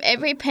still gave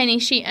every penny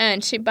she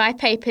earned to buy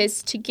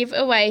papers to give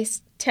away,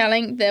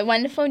 telling the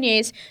wonderful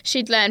news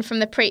she'd learned from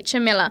the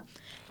preacher Miller.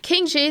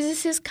 King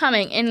Jesus is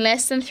coming in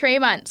less than 3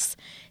 months.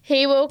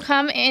 He will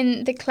come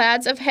in the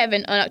clouds of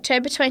heaven on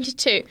October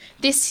 22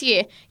 this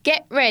year.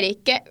 Get ready,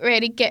 get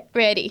ready, get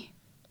ready.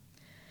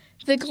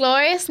 The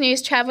glorious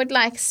news travelled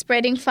like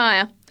spreading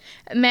fire.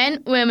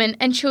 Men, women,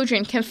 and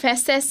children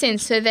confessed their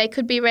sins so they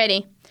could be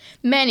ready.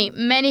 Many,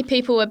 many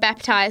people were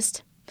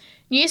baptized.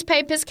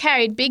 Newspapers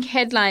carried big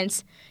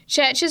headlines.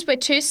 Churches were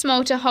too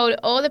small to hold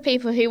all the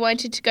people who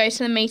wanted to go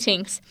to the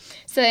meetings,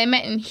 so they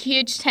met in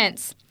huge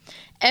tents.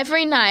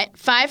 Every night,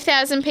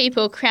 5,000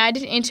 people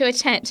crowded into a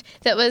tent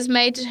that was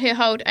made to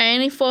hold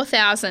only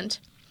 4,000.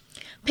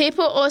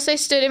 People also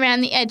stood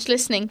around the edge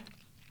listening.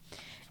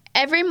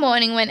 Every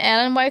morning when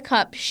Ellen woke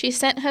up, she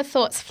sent her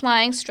thoughts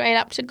flying straight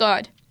up to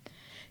God.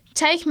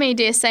 Take me,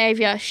 dear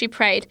Saviour, she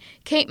prayed.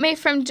 Keep me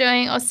from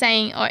doing or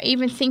saying or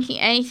even thinking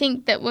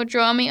anything that will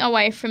draw me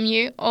away from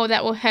you or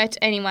that will hurt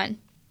anyone.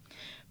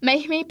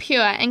 Make me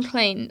pure and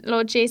clean,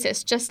 Lord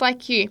Jesus, just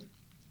like you.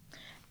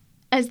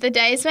 As the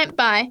days went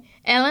by,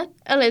 Ellen,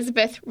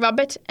 Elizabeth,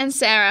 Robert and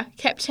Sarah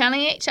kept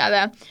telling each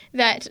other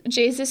that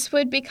Jesus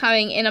would be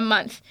coming in a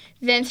month,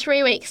 then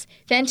 3 weeks,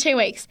 then 2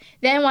 weeks,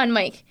 then 1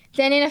 week,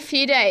 then in a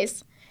few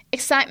days.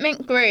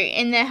 Excitement grew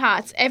in their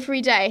hearts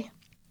every day.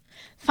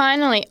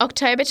 Finally,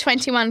 October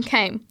 21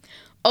 came.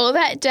 All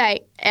that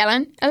day,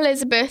 Ellen,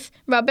 Elizabeth,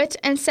 Robert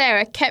and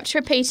Sarah kept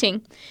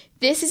repeating,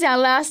 "This is our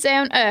last day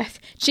on earth.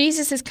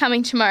 Jesus is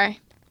coming tomorrow."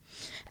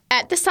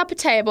 At the supper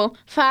table,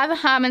 Father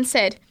Harmon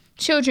said,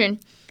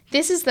 "Children,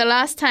 this is the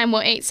last time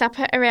we'll eat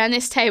supper around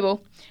this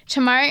table.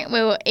 Tomorrow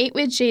we will eat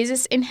with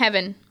Jesus in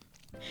heaven."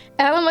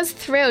 Ellen was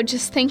thrilled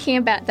just thinking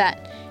about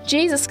that.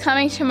 Jesus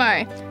coming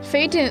tomorrow.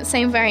 Food didn't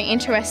seem very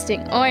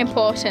interesting or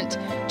important.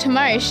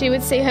 Tomorrow she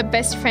would see her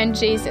best friend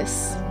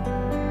Jesus.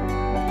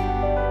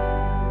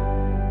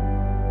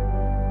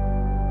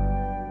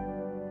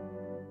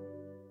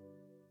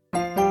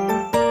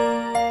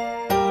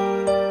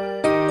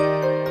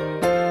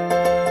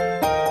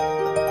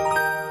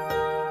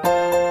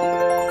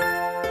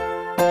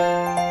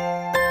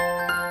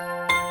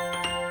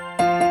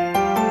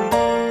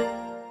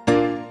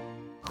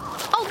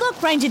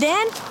 Ranger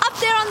Dan, up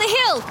there on the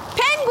hill,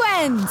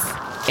 penguins!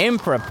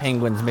 Emperor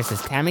penguins,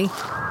 Mrs. Tammy.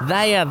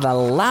 They are the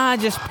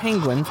largest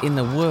penguins in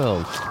the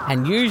world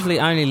and usually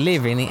only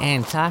live in the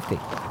Antarctic.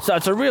 So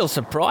it's a real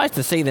surprise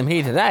to see them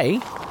here today.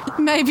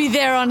 Maybe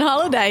they're on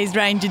holidays,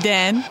 Ranger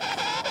Dan.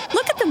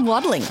 Look at them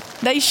waddling.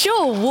 They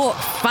sure walk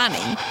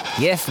funny.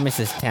 Yes,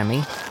 Mrs.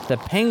 Tammy. The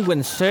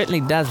penguin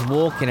certainly does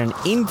walk in an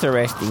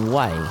interesting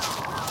way.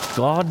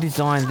 God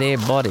designed their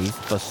bodies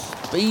for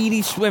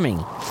speedy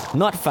swimming,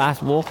 not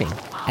fast walking.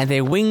 And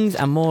their wings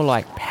are more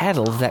like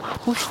paddles that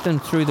push them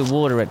through the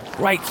water at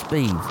great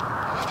speeds.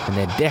 And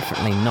they're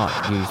definitely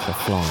not used for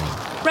flying.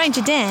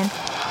 Ranger Dan,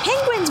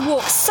 penguins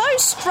walk so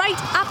straight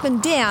up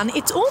and down,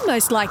 it's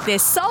almost like they're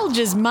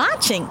soldiers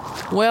marching.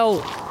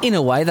 Well, in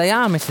a way they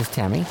are, Mrs.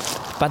 Tammy.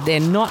 But they're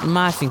not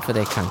marching for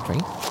their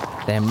country.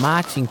 They're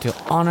marching to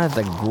honour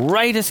the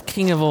greatest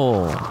king of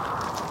all.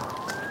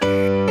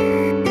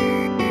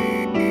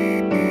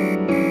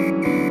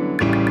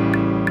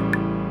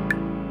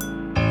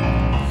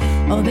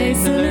 Oh, they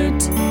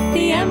salute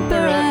the Emperor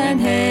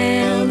and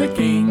hail the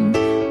King.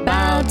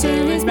 Bow to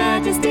His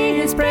Majesty,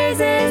 His praises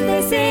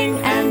they sing.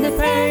 And the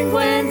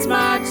penguins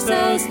march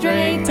so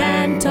straight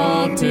and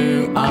tall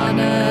to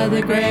honour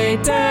the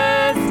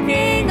greatest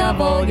King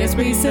of all. Yes,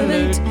 we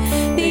salute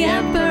the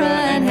Emperor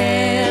and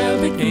hail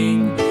the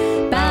King.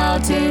 Bow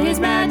to His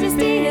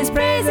Majesty, His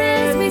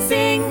praises we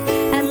sing.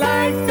 And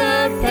like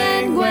the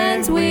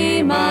penguins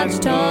we march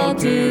tall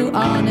to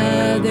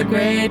honour the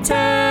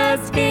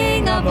greatest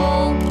King of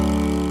all.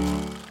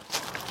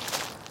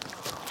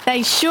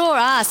 They sure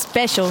are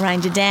special,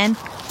 Ranger Dan.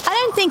 I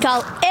don't think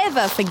I'll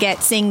ever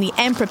forget seeing the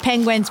Emperor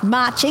penguins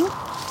marching,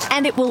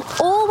 and it will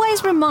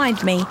always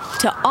remind me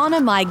to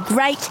honour my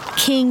great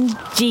King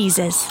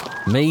Jesus.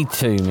 Me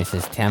too,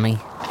 Mrs. Tammy.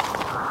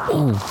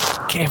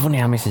 Oh, careful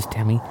now, Mrs.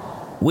 Tammy.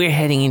 We're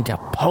heading into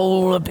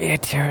polar bear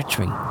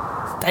territory.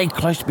 Stay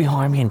close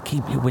behind me and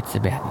keep your wits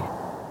about you.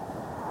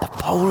 The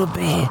polar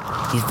bear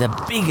is the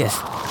biggest,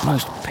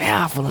 most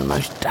powerful and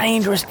most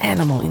dangerous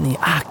animal in the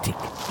Arctic.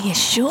 Are you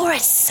sure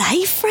it's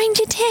safe,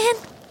 Ranger Dan?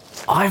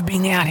 I've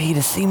been out here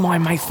to see my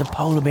mates the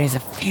polar bears a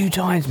few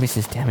times,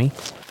 Mrs. Tammy,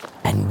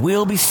 and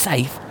we'll be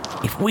safe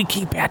if we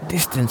keep our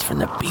distance from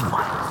the big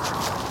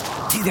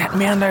ones. See that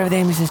mound over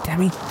there, Mrs.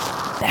 Tammy?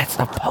 That's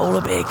a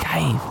polar bear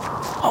cave.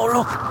 Oh,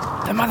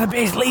 look, the mother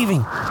bear's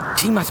leaving.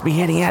 She must be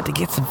heading out to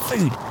get some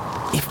food.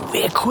 If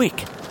we're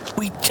quick,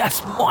 we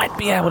just might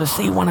be able to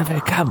see one of her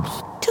cubs.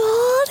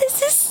 Oh,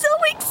 this is so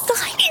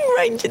exciting,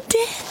 Ranger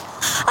Dan.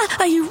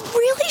 Are you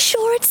really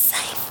sure it's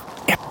safe?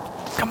 Yep.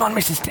 Come on,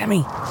 Mrs.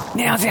 Tammy.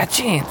 Now's our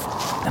chance.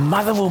 The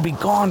mother will be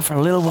gone for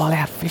a little while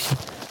out fishing,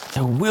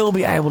 so we'll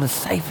be able to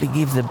safely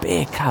give the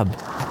bear cub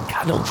a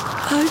cuddle.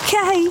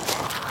 Okay.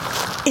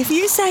 If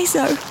you say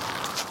so.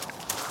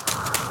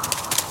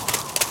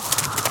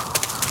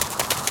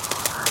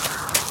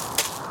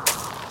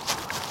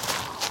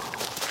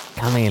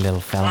 Come here, little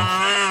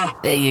fella.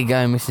 There you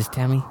go, Mrs.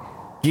 Tammy.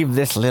 Give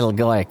this little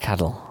guy a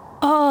cuddle.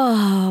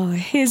 Oh,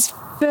 his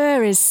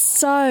fur is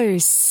so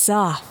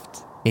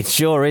soft. It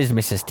sure is,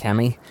 Mrs.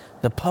 Tammy.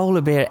 The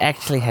polar bear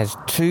actually has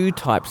two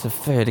types of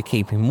fur to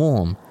keep him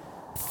warm.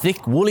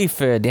 Thick woolly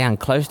fur down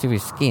close to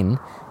his skin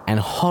and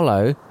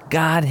hollow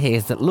guard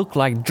hairs that look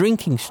like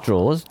drinking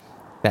straws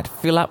that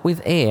fill up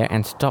with air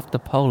and stop the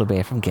polar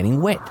bear from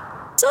getting wet.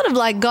 Sort of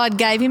like God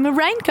gave him a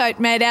raincoat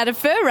made out of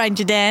fur,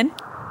 Ranger Dan.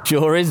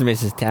 Sure is,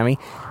 Mrs. Tammy.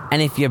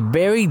 And if you're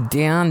buried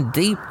down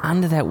deep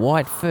under that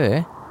white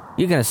fur,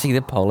 you're going to see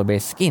the polar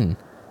bear's skin.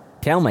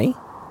 Tell me,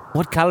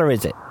 what colour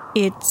is it?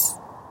 It's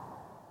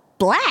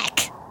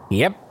black.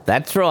 Yep,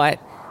 that's right.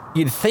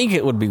 You'd think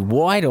it would be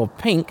white or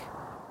pink,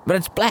 but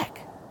it's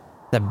black.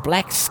 The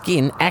black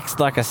skin acts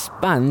like a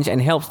sponge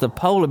and helps the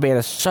polar bear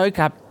to soak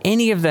up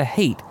any of the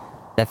heat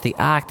that the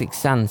Arctic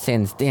sun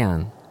sends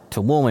down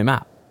to warm him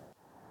up.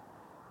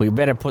 We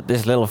better put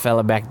this little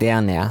fella back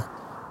down now.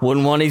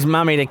 Wouldn't want his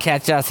mummy to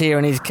catch us here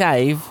in his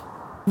cave.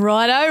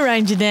 Righto,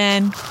 Ranger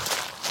Dan.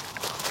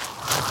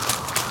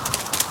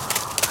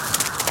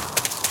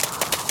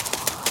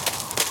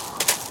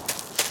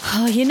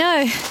 Oh, you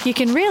know, you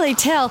can really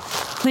tell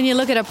when you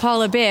look at a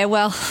polar bear,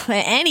 well,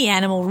 any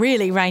animal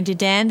really, Ranger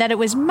Dan, that it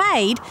was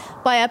made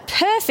by a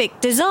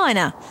perfect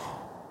designer.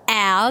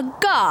 our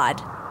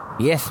God.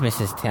 Yes,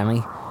 Mrs. Tammy.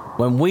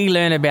 When we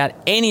learn about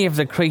any of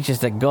the creatures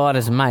that God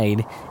has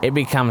made, it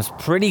becomes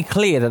pretty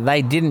clear that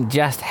they didn't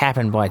just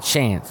happen by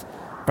chance,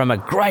 from a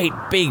great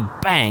big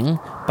bang,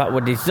 but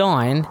were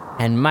designed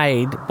and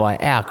made by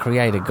our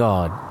Creator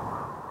God.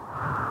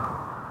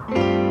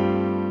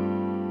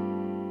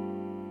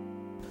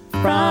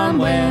 From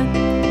where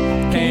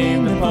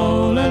came the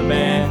polar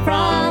bear?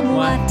 From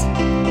what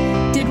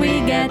did we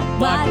get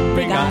what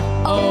we got?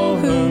 Oh,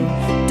 who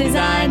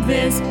designed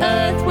this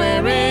earth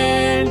we're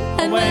in?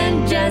 And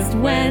when, just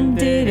when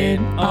did it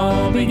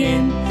all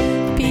begin?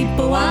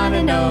 People want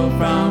to know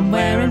from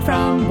where and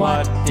from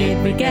what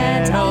did we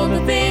get all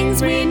the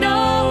things we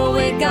know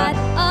we got?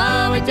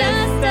 Oh, it's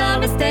just a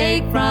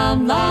mistake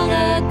from long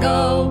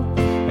ago.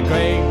 A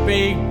great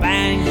big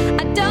bang.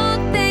 I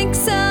don't think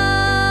so.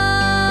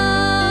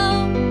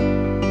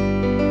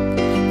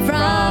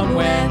 From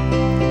where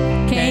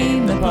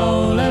came the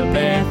polar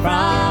bear?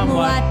 From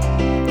what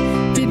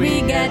did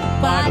we get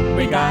what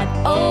we got?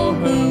 Oh,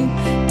 who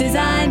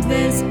designed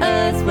this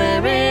earth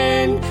we're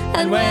in?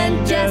 And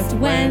when, just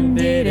when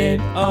did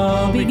it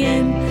all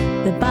begin?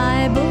 The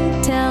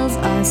Bible tells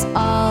us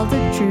all the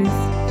truth.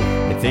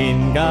 It's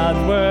in God's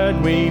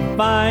Word we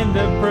find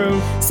the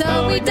proof.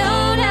 So we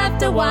don't have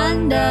to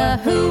wonder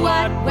who,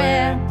 what,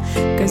 where,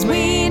 'cause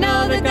we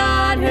know the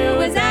God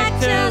who is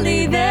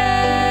actually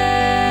there.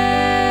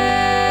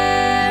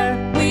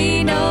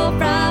 We know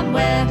from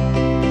where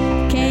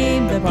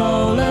came the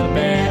polar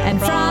bear, and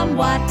from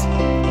what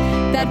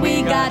that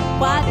we got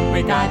what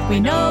we got. We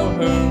know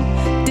who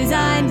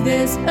designed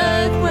this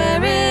earth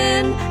we're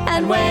in,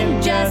 and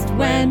when, just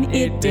when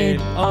it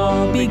did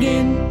all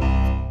begin.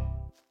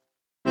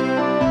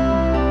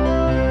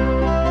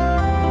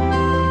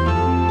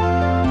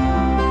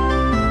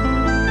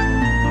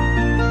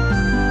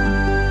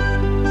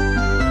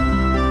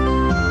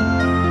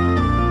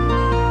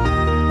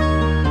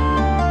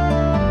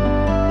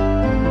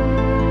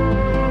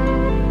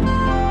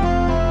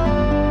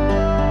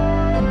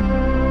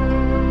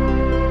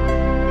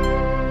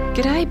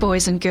 G'day,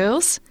 boys and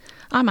girls.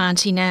 I'm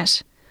Auntie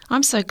Nat.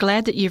 I'm so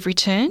glad that you've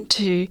returned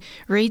to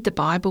read the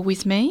Bible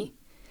with me.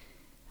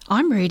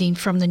 I'm reading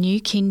from the New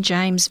King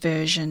James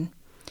Version.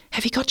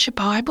 Have you got your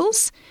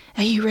Bibles?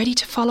 Are you ready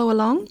to follow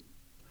along?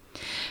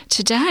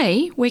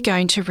 Today, we're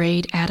going to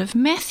read out of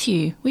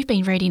Matthew. We've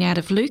been reading out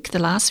of Luke the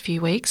last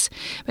few weeks,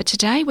 but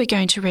today we're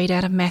going to read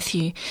out of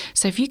Matthew.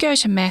 So if you go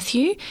to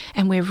Matthew,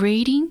 and we're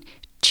reading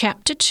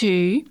chapter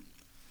 2,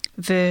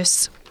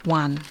 verse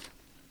 1.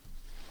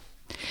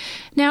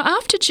 Now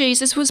after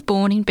Jesus was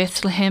born in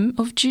Bethlehem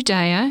of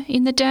Judea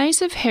in the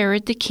days of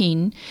Herod the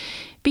king,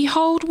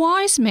 behold,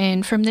 wise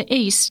men from the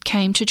east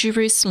came to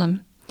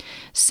Jerusalem,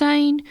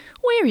 saying,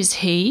 Where is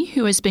he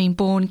who has been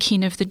born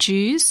King of the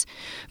Jews?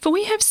 For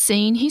we have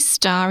seen his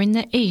star in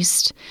the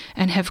east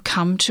and have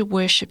come to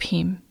worship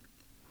him.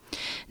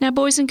 Now,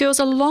 boys and girls,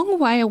 a long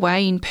way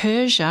away in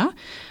Persia,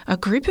 a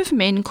group of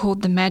men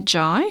called the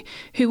Magi,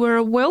 who were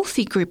a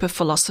wealthy group of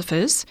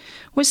philosophers,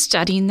 were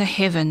studying the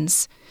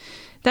heavens.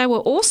 They were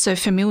also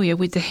familiar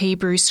with the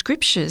Hebrew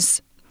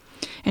scriptures.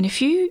 And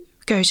if you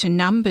go to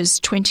Numbers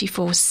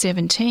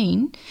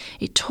 24:17,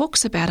 it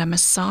talks about a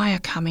Messiah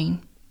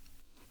coming.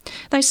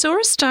 They saw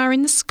a star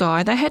in the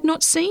sky they had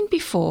not seen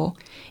before.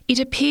 It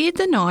appeared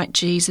the night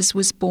Jesus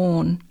was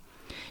born.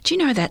 Do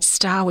you know that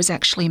star was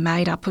actually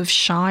made up of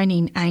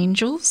shining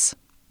angels?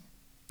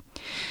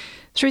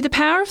 Through the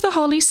power of the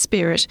Holy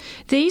Spirit,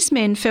 these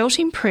men felt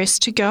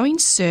impressed to go in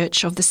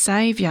search of the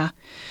Saviour.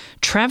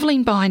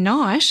 Travelling by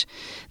night,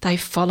 they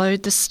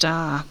followed the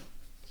star.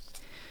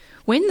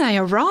 When they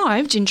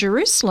arrived in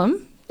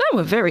Jerusalem, they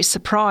were very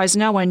surprised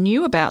no one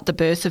knew about the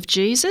birth of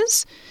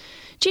Jesus.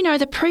 Do you know,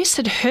 the priests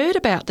had heard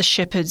about the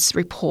shepherd's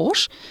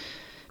report,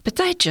 but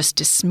they just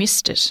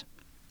dismissed it.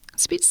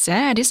 It's a bit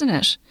sad, isn't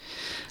it?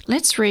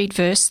 Let's read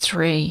verse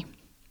 3.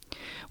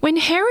 When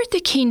Herod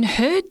the king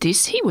heard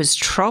this, he was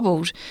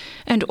troubled,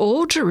 and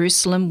all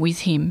Jerusalem with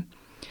him.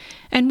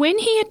 And when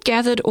he had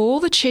gathered all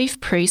the chief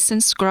priests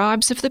and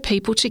scribes of the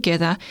people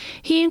together,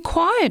 he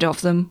inquired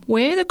of them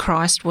where the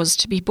Christ was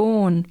to be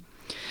born.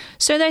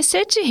 So they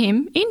said to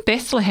him, In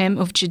Bethlehem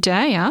of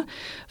Judea,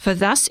 for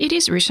thus it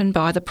is written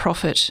by the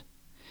prophet.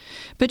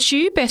 But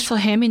you,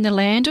 Bethlehem, in the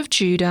land of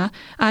Judah,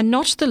 are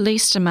not the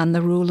least among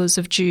the rulers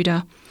of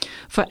Judah,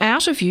 for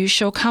out of you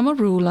shall come a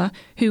ruler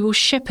who will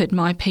shepherd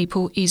my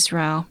people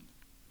Israel.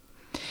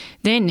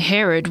 Then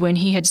Herod, when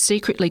he had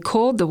secretly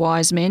called the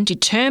wise men,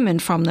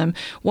 determined from them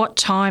what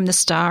time the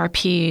star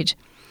appeared.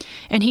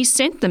 And he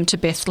sent them to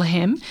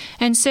Bethlehem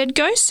and said,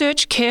 Go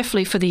search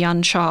carefully for the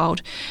young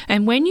child,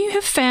 and when you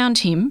have found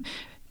him,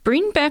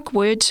 bring back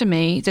word to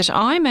me that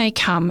I may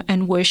come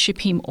and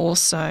worship him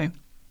also.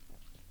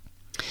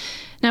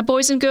 Now,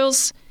 boys and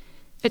girls,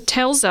 it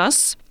tells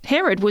us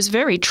Herod was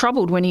very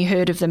troubled when he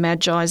heard of the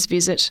Magi's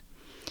visit.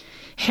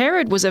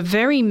 Herod was a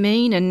very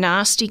mean and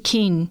nasty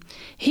king.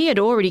 He had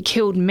already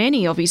killed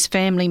many of his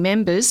family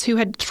members who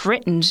had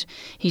threatened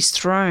his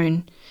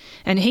throne.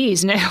 and he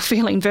is now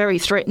feeling very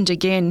threatened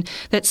again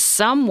that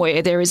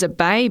somewhere there is a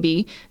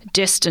baby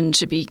destined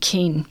to be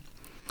king.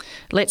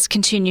 Let's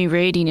continue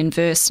reading in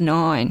verse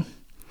 9.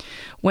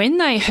 When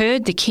they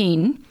heard the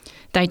king,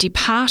 they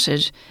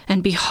departed,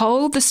 and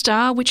behold, the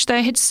star which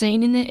they had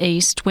seen in the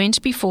east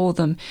went before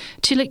them,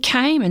 till it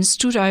came and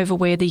stood over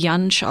where the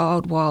young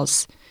child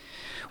was.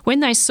 When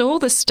they saw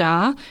the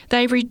star,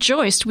 they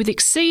rejoiced with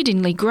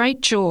exceedingly great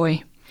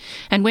joy.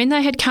 And when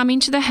they had come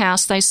into the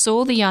house, they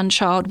saw the young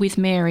child with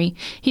Mary,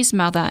 his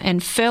mother,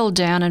 and fell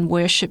down and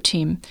worshipped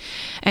him.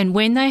 And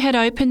when they had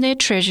opened their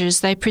treasures,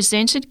 they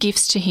presented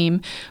gifts to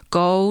him,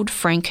 gold,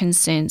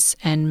 frankincense,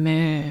 and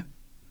myrrh.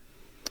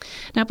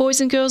 Now,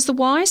 boys and girls, the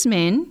wise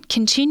men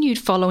continued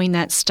following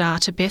that star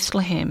to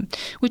Bethlehem,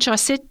 which I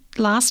said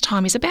last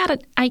time is about an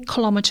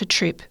 8-kilometre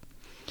trip.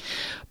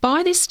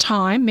 By this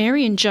time,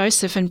 Mary and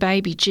Joseph and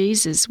baby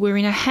Jesus were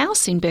in a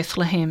house in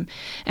Bethlehem,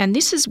 and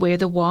this is where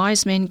the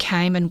wise men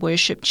came and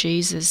worshipped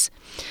Jesus.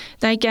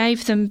 They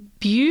gave them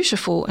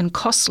beautiful and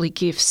costly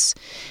gifts.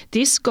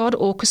 This God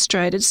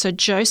orchestrated so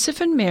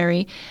Joseph and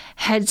Mary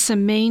had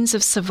some means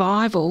of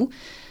survival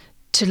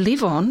to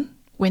live on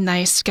when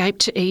they escaped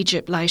to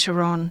Egypt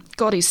later on.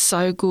 God is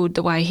so good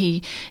the way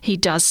He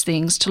does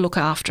things to look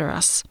after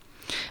us.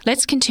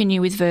 Let's continue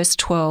with verse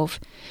 12.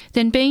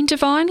 Then being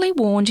divinely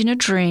warned in a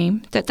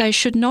dream that they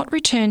should not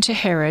return to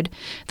Herod,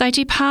 they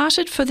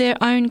departed for their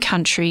own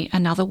country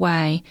another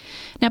way.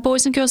 Now,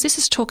 boys and girls, this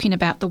is talking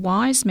about the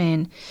wise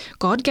men.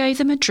 God gave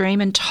them a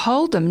dream and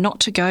told them not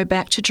to go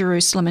back to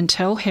Jerusalem and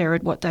tell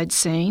Herod what they'd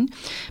seen,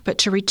 but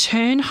to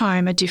return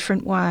home a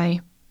different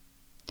way.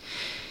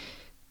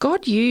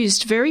 God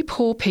used very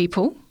poor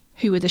people,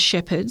 who were the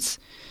shepherds,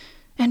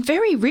 and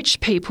very rich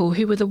people,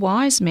 who were the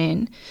wise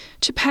men,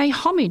 to pay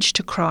homage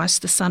to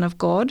Christ, the Son of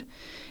God.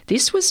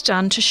 This was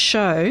done to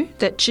show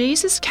that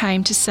Jesus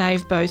came to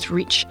save both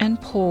rich and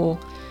poor.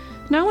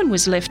 No one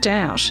was left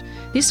out.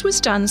 This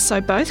was done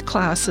so both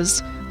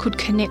classes could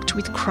connect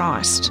with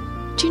Christ.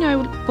 Do you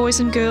know, boys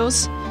and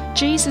girls,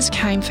 Jesus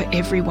came for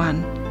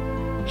everyone.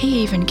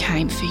 He even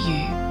came for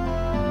you.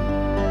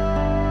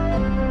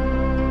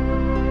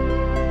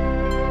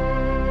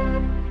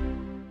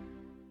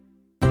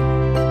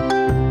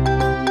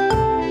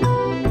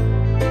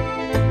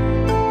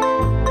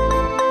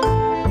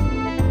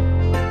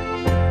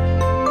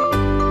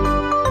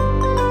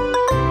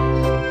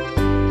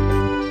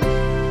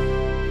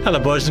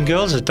 Hello, boys and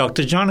girls. It's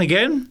Dr. John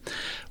again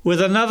with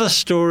another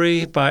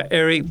story by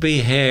Eric B.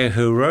 Hare,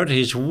 who wrote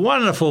his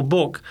wonderful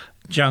book,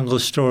 Jungle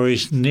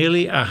Stories,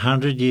 nearly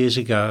 100 years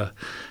ago.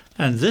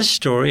 And this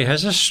story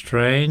has a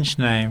strange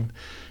name.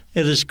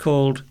 It is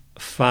called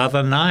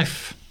Father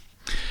Knife.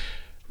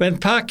 When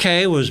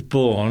Parquet was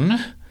born,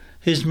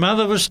 his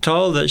mother was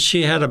told that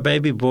she had a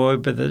baby boy,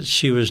 but that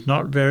she was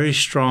not very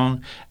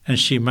strong and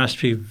she must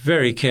be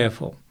very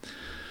careful.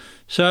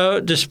 So,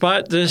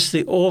 despite this,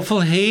 the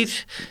awful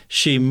heat,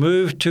 she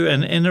moved to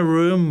an inner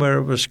room where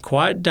it was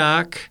quite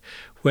dark,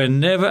 where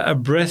never a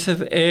breath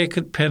of air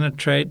could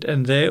penetrate,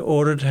 and there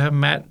ordered her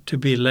mat to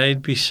be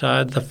laid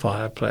beside the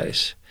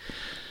fireplace.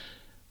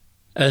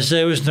 As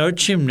there was no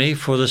chimney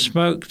for the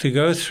smoke to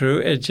go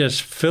through, it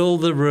just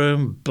filled the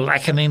room,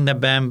 blackening the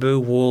bamboo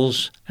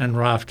walls and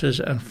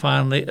rafters, and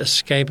finally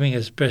escaping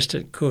as best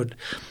it could.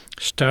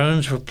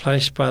 Stones were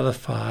placed by the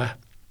fire,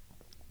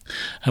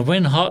 and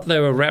when hot they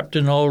were wrapped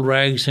in old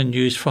rags and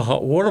used for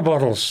hot water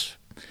bottles.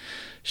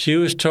 She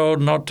was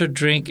told not to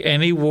drink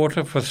any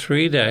water for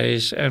 3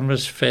 days and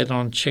was fed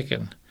on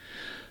chicken.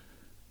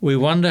 We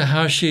wonder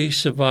how she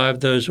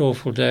survived those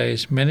awful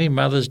days. Many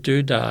mothers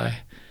do die,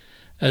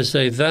 as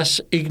they thus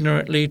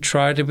ignorantly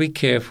try to be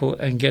careful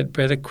and get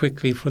better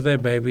quickly for their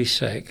baby's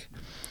sake.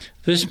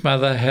 This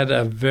mother had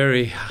a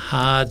very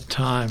hard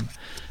time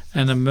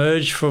and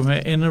emerged from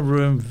her inner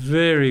room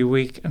very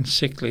weak and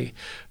sickly.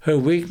 Her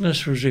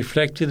weakness was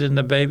reflected in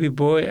the baby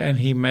boy, and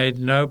he made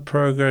no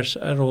progress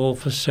at all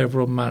for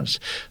several months.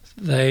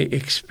 They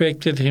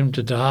expected him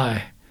to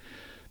die.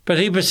 But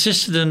he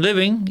persisted in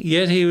living,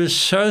 yet he was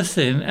so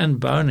thin and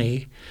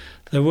bony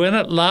that when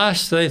at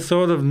last they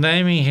thought of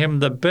naming him,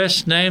 the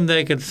best name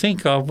they could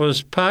think of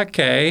was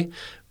Parquet,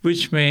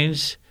 which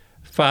means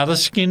Father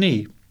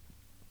Skinny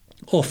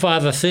or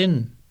Father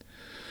Thin.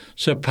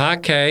 So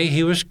Parquet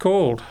he was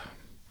called.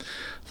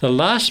 The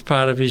last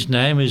part of his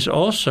name is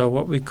also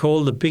what we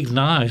call the big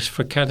knives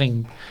for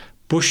cutting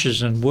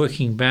bushes and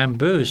working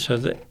bamboo, so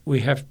that we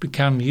have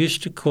become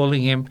used to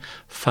calling him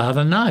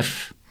Father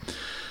Knife.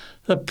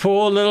 The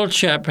poor little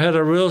chap had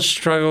a real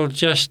struggle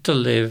just to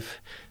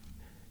live.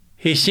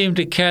 He seemed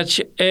to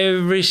catch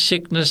every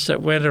sickness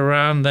that went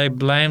around. They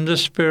blamed the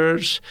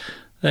spirits.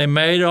 They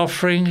made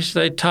offerings.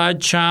 They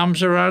tied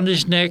charms around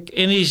his neck,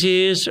 in his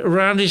ears,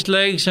 around his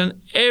legs, and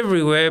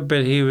everywhere,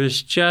 but he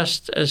was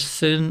just as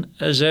thin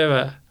as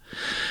ever.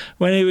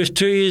 When he was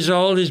 2 years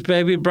old, his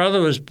baby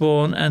brother was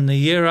born, and the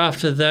year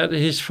after that,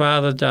 his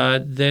father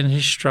died. Then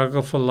his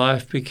struggle for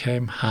life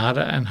became harder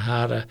and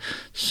harder.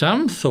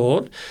 Some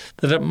thought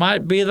that it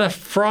might be the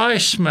fry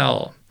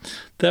smell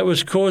that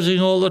was causing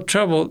all the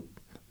trouble.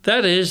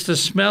 That is, the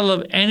smell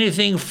of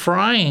anything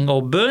frying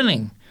or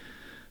burning,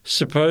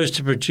 supposed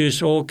to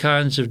produce all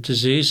kinds of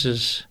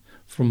diseases,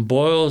 from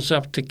boils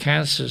up to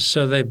cancers.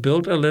 So they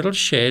built a little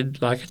shed,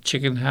 like a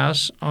chicken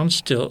house on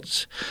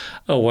stilts,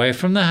 away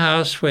from the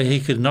house where he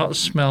could not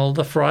smell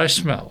the fry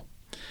smell.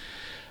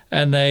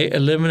 And they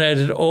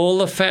eliminated all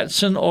the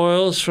fats and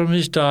oils from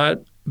his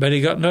diet, but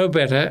he got no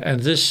better,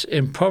 and this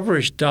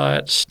impoverished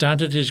diet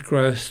stunted his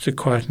growth to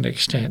quite an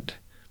extent.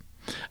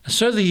 And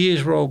so the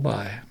years rolled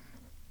by.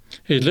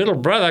 His little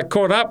brother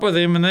caught up with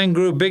him and then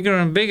grew bigger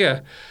and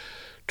bigger,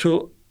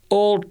 till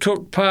all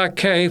took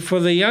parquet for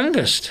the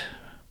youngest.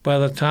 By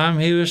the time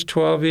he was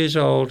 12 years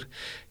old,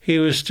 he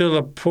was still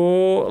a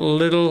poor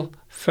little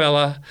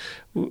fella,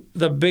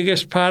 the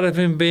biggest part of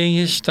him being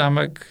his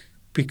stomach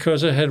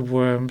because it had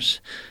worms,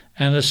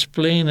 and a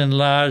spleen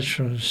enlarged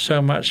from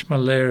so much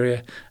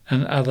malaria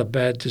and other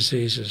bad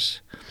diseases.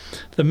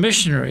 The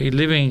missionary,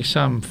 living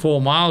some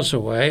 4 miles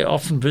away,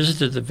 often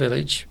visited the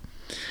village.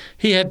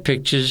 He had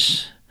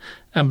pictures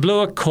and blew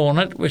a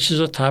cornet, which is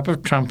a type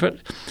of trumpet,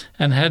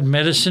 and had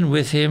medicine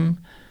with him,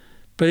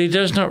 but he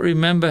does not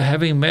remember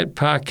having met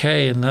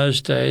parquet in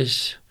those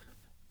days.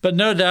 But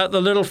no doubt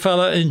the little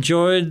fellow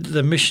enjoyed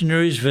the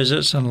missionary's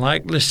visits and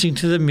liked listening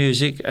to the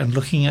music and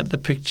looking at the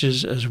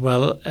pictures, as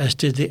well as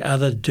did the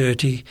other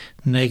dirty,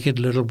 naked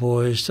little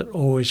boys that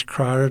always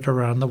crowded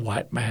around the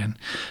white man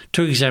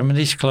to examine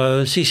his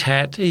clothes, his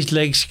hat, his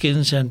leg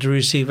skins, and to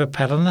receive a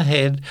pat on the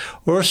head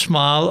or a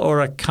smile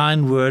or a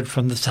kind word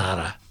from the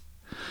Tara.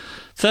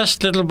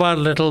 Thus, little by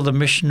little, the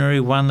missionary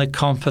won the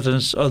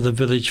confidence of the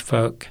village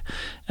folk,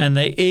 and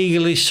they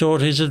eagerly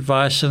sought his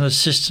advice and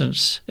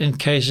assistance in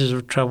cases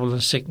of trouble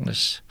and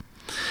sickness.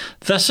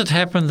 Thus it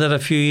happened that a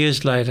few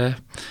years later,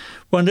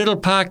 when little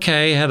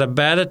Parquet had a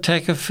bad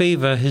attack of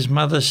fever, his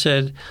mother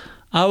said,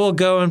 "I will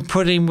go and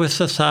put him with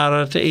the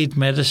Thara to eat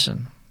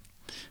medicine."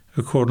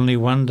 Accordingly,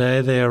 one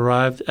day they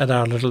arrived at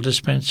our little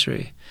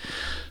dispensary.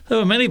 There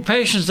were many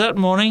patients that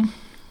morning,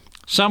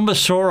 some with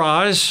sore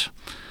eyes,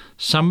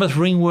 some with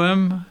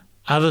ringworm,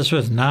 others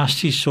with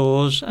nasty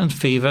sores and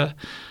fever,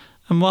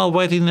 and while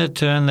waiting their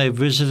turn they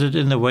visited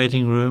in the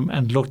waiting room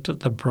and looked at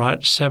the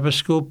bright Sabbath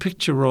school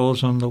picture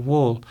rolls on the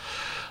wall.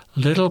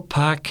 Little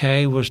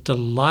Parquet was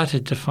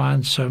delighted to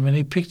find so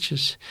many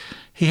pictures.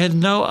 He had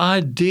no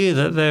idea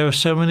that there were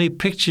so many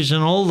pictures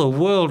in all the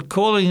world.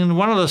 Calling in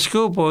one of the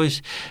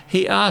schoolboys,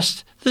 he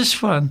asked,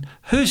 "This one,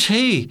 who's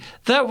he?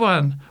 That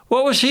one,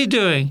 what was he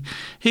doing?"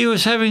 He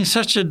was having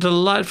such a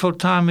delightful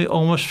time he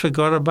almost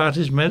forgot about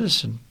his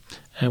medicine.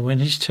 And when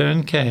his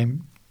turn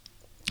came,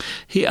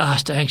 he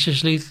asked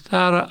anxiously,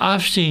 "Thara,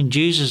 I've seen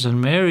Jesus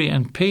and Mary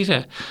and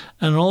Peter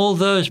and all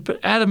those, but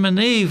Adam and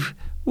Eve,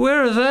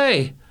 where are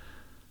they?"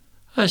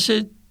 I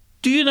said,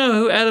 "Do you know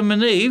who Adam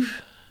and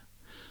Eve?"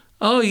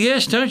 "Oh,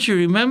 yes, don't you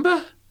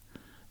remember?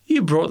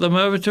 You brought them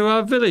over to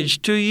our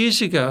village 2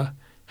 years ago.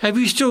 Have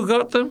you still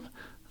got them?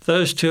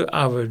 Those two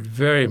I would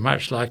very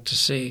much like to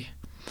see."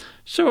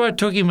 So I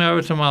took him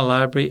over to my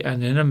library,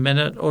 and in a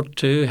minute or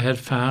two had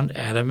found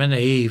Adam and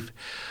Eve.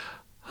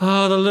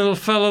 Oh, the little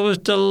fellow was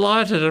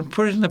delighted, and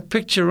putting the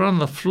picture on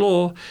the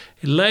floor,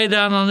 he lay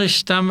down on his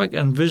stomach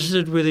and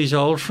visited with his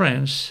old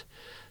friends.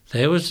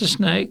 There was the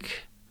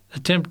snake, the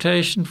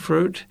temptation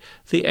fruit,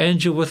 the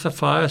angel with the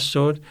fire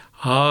sword.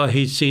 Oh,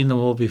 he'd seen them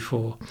all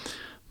before.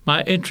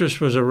 My interest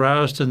was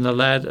aroused in the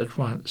lad at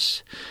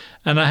once,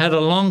 and I had a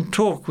long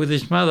talk with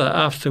his mother,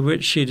 after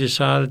which she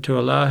decided to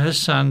allow her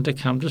son to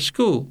come to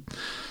school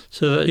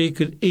so that he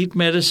could eat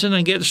medicine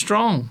and get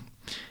strong.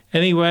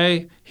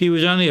 Anyway, he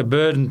was only a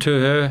burden to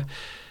her.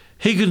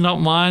 He could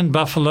not mind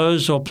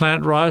buffaloes or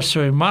plant rice,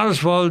 so he might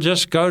as well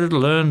just go to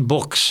learn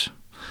books.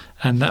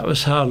 And that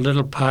was how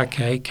little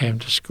Parquet came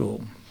to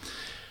school.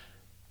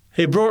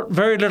 He brought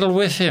very little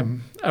with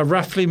him, a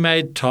roughly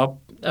made top,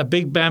 a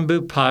big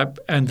bamboo pipe,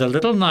 and the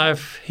little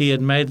knife he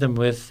had made them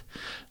with.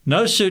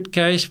 No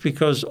suitcase,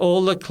 because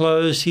all the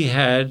clothes he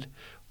had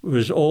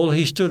was all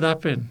he stood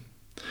up in.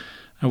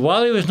 And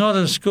while he was not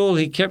in school,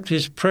 he kept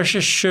his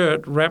precious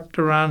shirt wrapped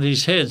around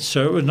his head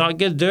so it would not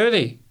get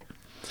dirty.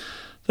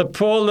 The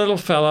poor little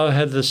fellow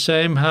had the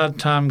same hard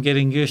time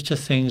getting used to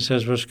things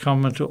as was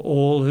common to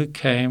all who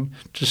came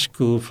to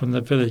school from the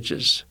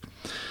villages.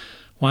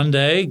 One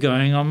day,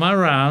 going on my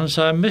rounds,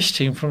 I missed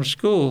him from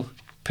school.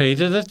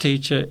 Peter, the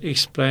teacher,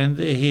 explained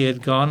that he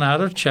had gone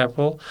out of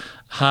chapel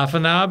half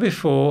an hour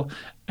before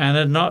and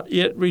had not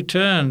yet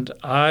returned.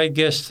 I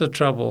guessed the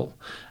trouble,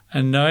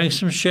 and knowing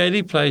some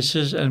shady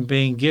places and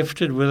being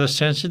gifted with a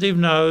sensitive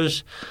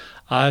nose,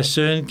 I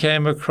soon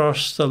came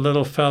across the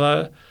little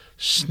fellow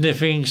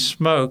sniffing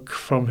smoke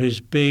from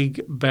his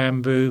big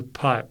bamboo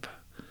pipe.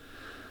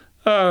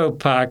 "Oh,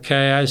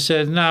 Parquet," I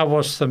said, "now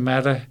what's the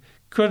matter?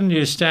 Couldn't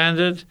you stand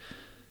it?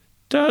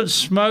 Don't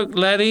smoke,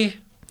 laddie.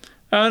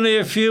 Only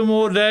a few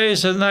more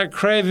days and that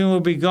craving will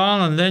be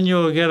gone, and then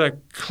you'll get a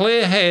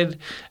clear head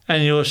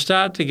and you'll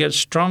start to get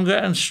stronger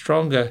and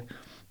stronger.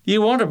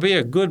 You want to be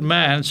a good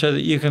man so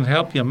that you can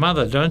help your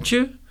mother, don't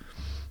you?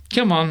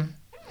 Come on,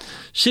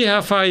 see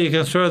how far you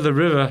can throw the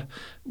river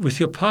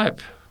with your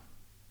pipe.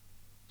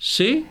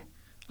 See,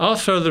 I'll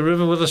throw the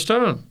river with a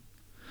stone.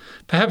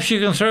 Perhaps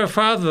you can throw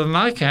farther than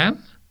I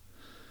can."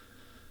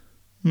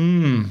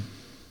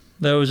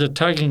 There was a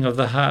tugging of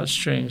the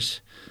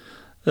heartstrings.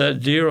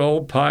 That dear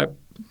old pipe.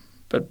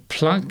 But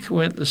plunk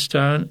went the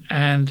stone,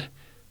 and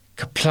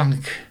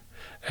kaplunk,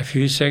 a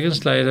few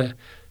seconds later,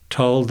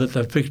 told that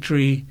the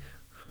victory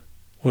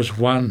was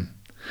won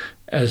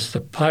as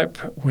the pipe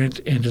went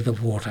into the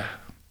water.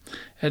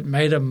 It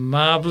made a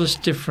marvellous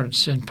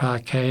difference in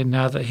Parquet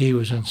now that he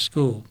was in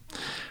school.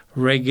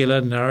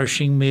 Regular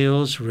nourishing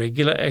meals,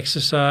 regular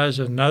exercise,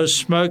 and no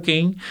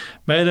smoking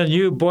made a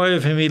new boy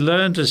of him. He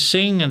learned to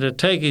sing and to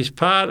take his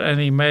part, and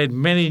he made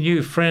many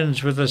new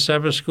friends with the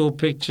Sabbath school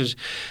pictures.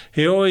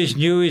 He always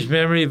knew his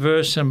memory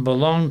verse and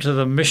belonged to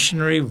the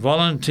Missionary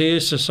Volunteer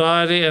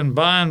Society, and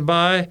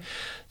by,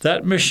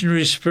 that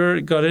missionary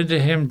spirit got into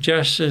him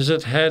just as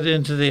it had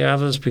into the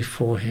others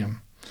before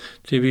him.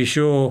 To be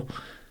sure,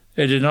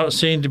 there did not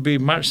seem to be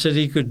much that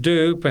he could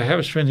do.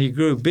 Perhaps when he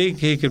grew big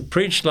he could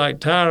preach like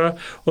Tara,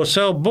 or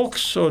sell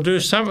books, or do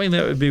something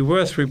that would be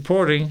worth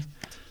reporting.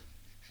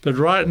 But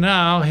right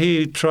now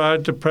he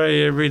tried to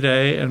pray every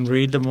day and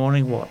read the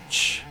Morning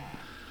Watch.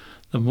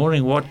 The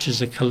Morning Watch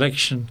is a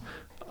collection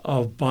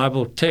of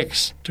Bible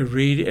texts to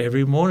read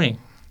every morning.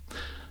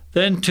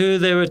 Then, too,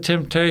 there were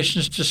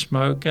temptations to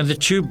smoke and to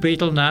chew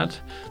betel nut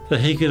that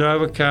he could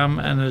overcome,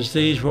 and as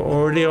these were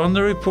already on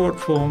the report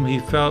form, he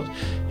felt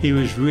he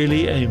was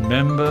really a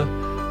member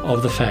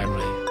of the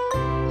family.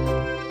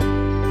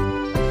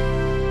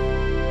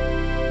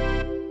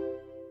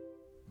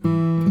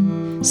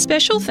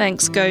 Special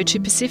thanks go to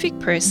Pacific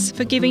Press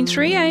for giving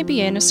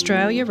 3ABN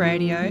Australia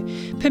Radio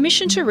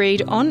permission to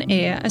read on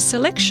air a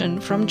selection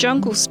from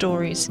Jungle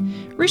Stories,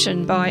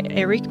 written by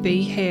Eric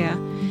B. Hare,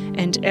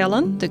 and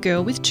Ellen, the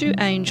Girl with Two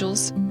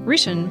Angels,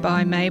 written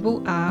by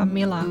Mabel R.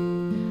 Miller.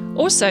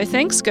 Also,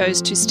 thanks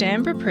goes to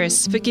Stanborough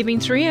Press for giving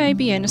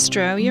 3ABN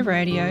Australia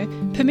Radio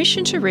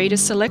permission to read a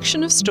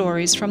selection of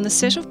stories from the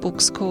set of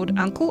books called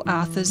Uncle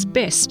Arthur's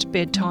Best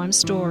Bedtime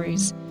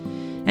Stories.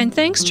 And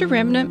thanks to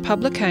Remnant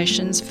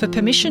Publications for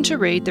permission to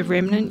read the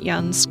Remnant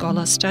Young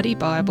Scholar Study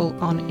Bible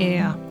on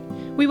air.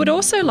 We would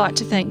also like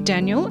to thank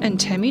Daniel and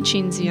Tammy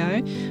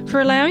Cinzio for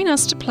allowing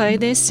us to play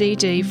their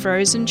CD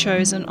Frozen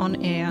Chosen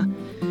on air.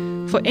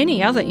 For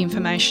any other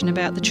information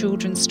about the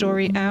Children's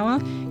Story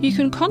Hour, you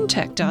can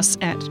contact us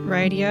at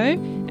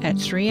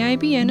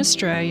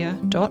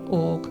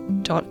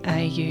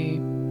radio@3abnaustralia.org.au.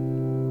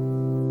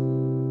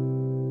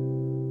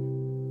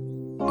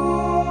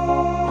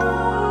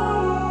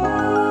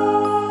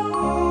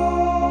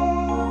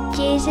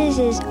 Jesus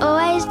is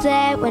always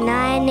there when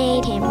I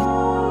need him.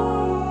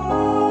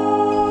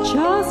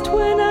 Just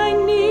when I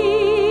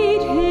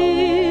need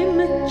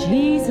him,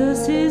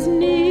 Jesus is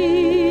near.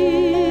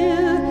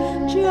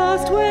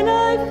 Just when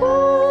I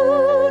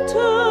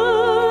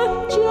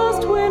falter,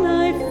 just when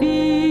I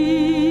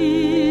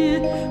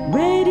fear,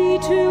 ready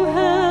to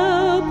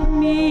help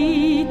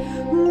me,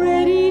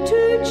 ready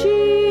to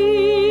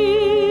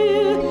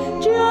cheer.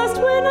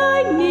 Just when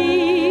I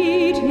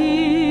need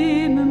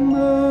him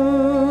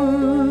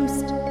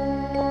most.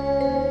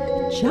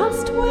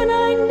 Just when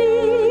I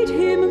need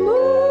him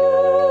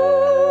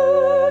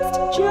most.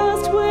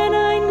 Just when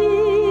I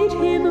need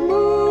him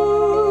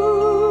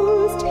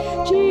most.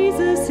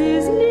 Jesus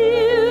is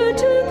near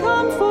to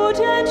comfort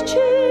and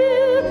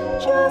cheer.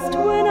 Just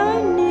when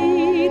I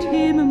need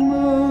him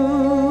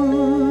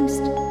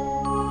most.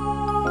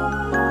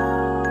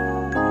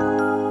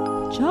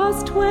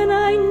 Just when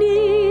I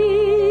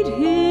need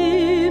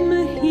him,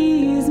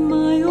 he is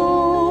my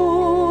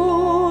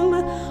all,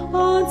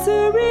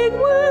 answering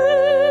when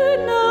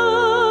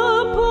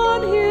upon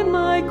him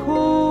I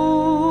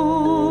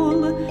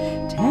call,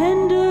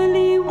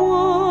 tenderly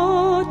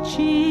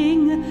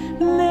watching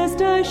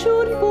lest I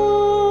should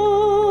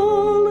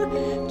fall.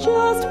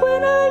 Just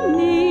when I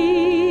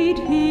need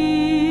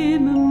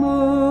him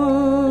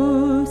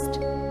most.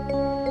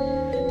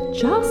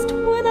 Just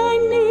when I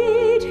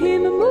need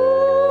him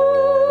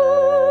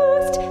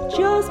most.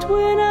 Just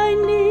when I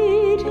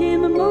need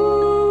him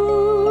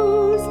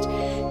most.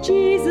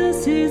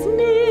 Jesus is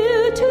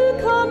near to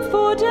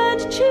comfort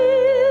and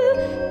cheer.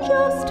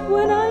 Just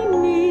when I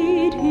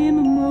need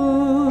him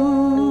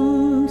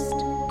most.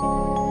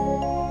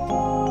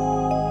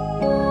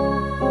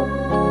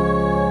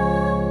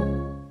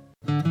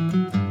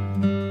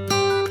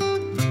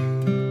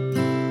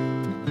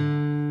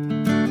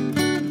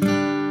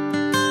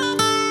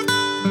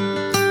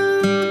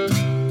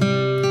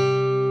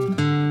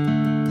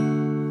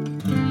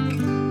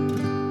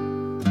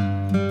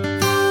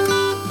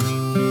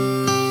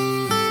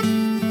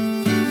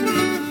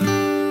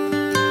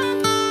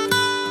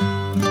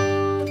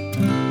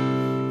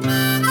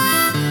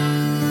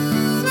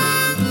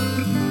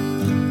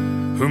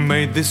 Who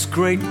made this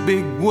great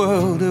big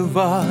world of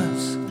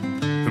ours?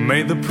 Who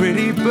made the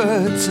pretty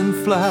birds and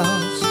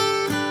flowers?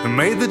 Who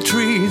made the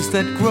trees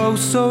that grow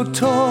so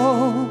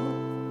tall?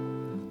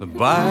 The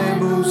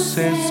Bible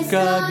says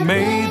God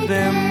made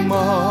them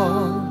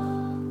all.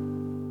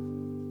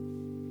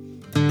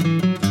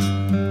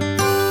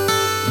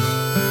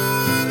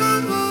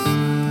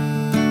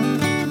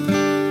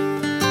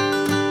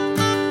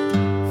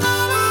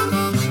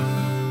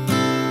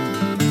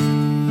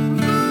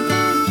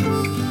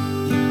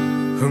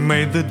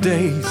 made the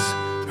days?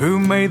 Who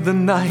made the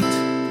night?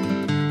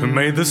 Who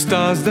made the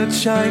stars that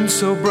shine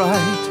so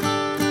bright?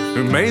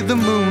 Who made the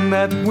moon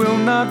that will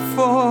not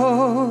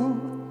fall?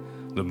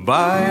 The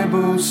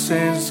Bible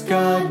says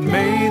God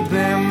made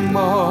them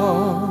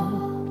all.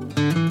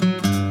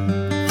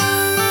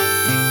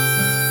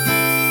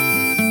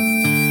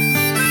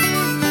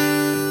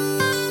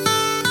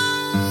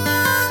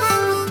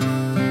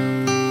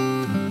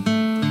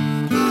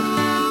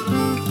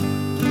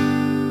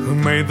 Who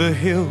made the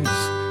hills?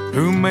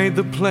 Who made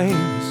the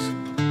plains?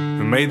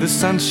 Who made the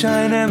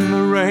sunshine and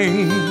the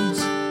rains?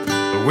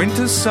 The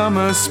winter,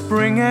 summer,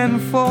 spring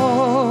and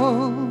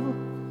fall.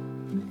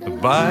 The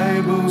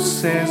Bible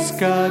says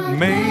God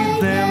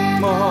made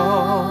them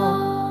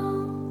all.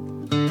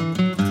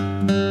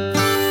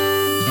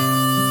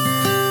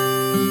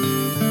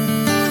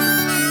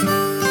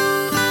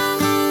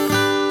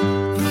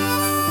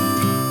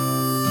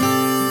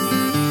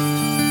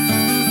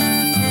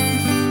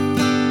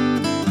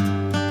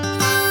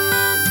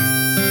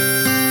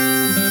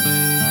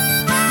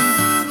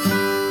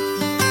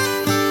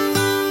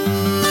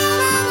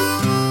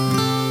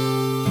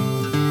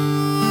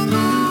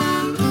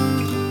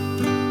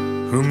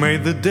 Who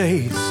made the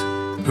days?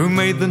 Who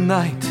made the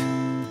night?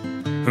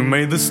 Who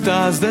made the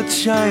stars that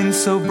shine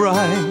so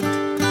bright?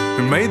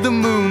 Who made the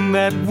moon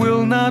that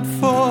will not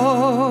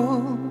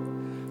fall?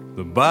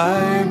 The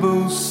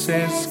Bible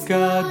says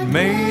God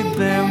made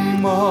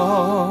them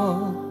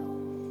all.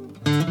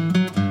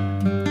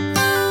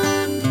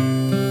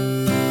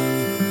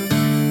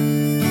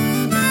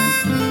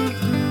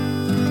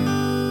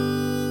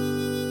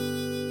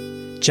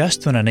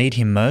 Just When I Need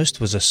Him Most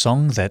was a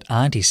song that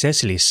Auntie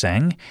Cecily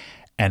sang,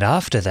 and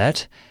after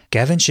that,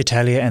 Gavin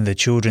Chitalia and the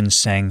children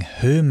sang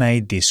Who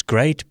Made This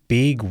Great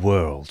Big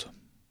World.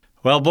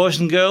 Well, boys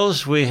and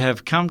girls, we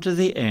have come to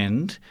the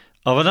end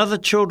of another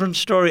Children's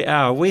Story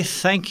Hour. We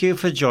thank you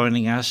for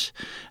joining us,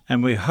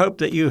 and we hope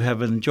that you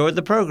have enjoyed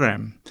the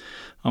program.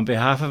 On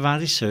behalf of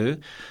Auntie Sue,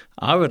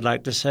 I would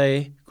like to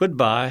say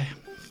goodbye,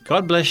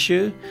 God bless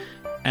you,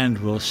 and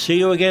we'll see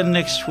you again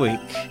next week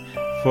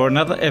for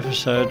another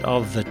episode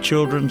of the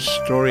Children's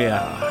Story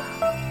Hour.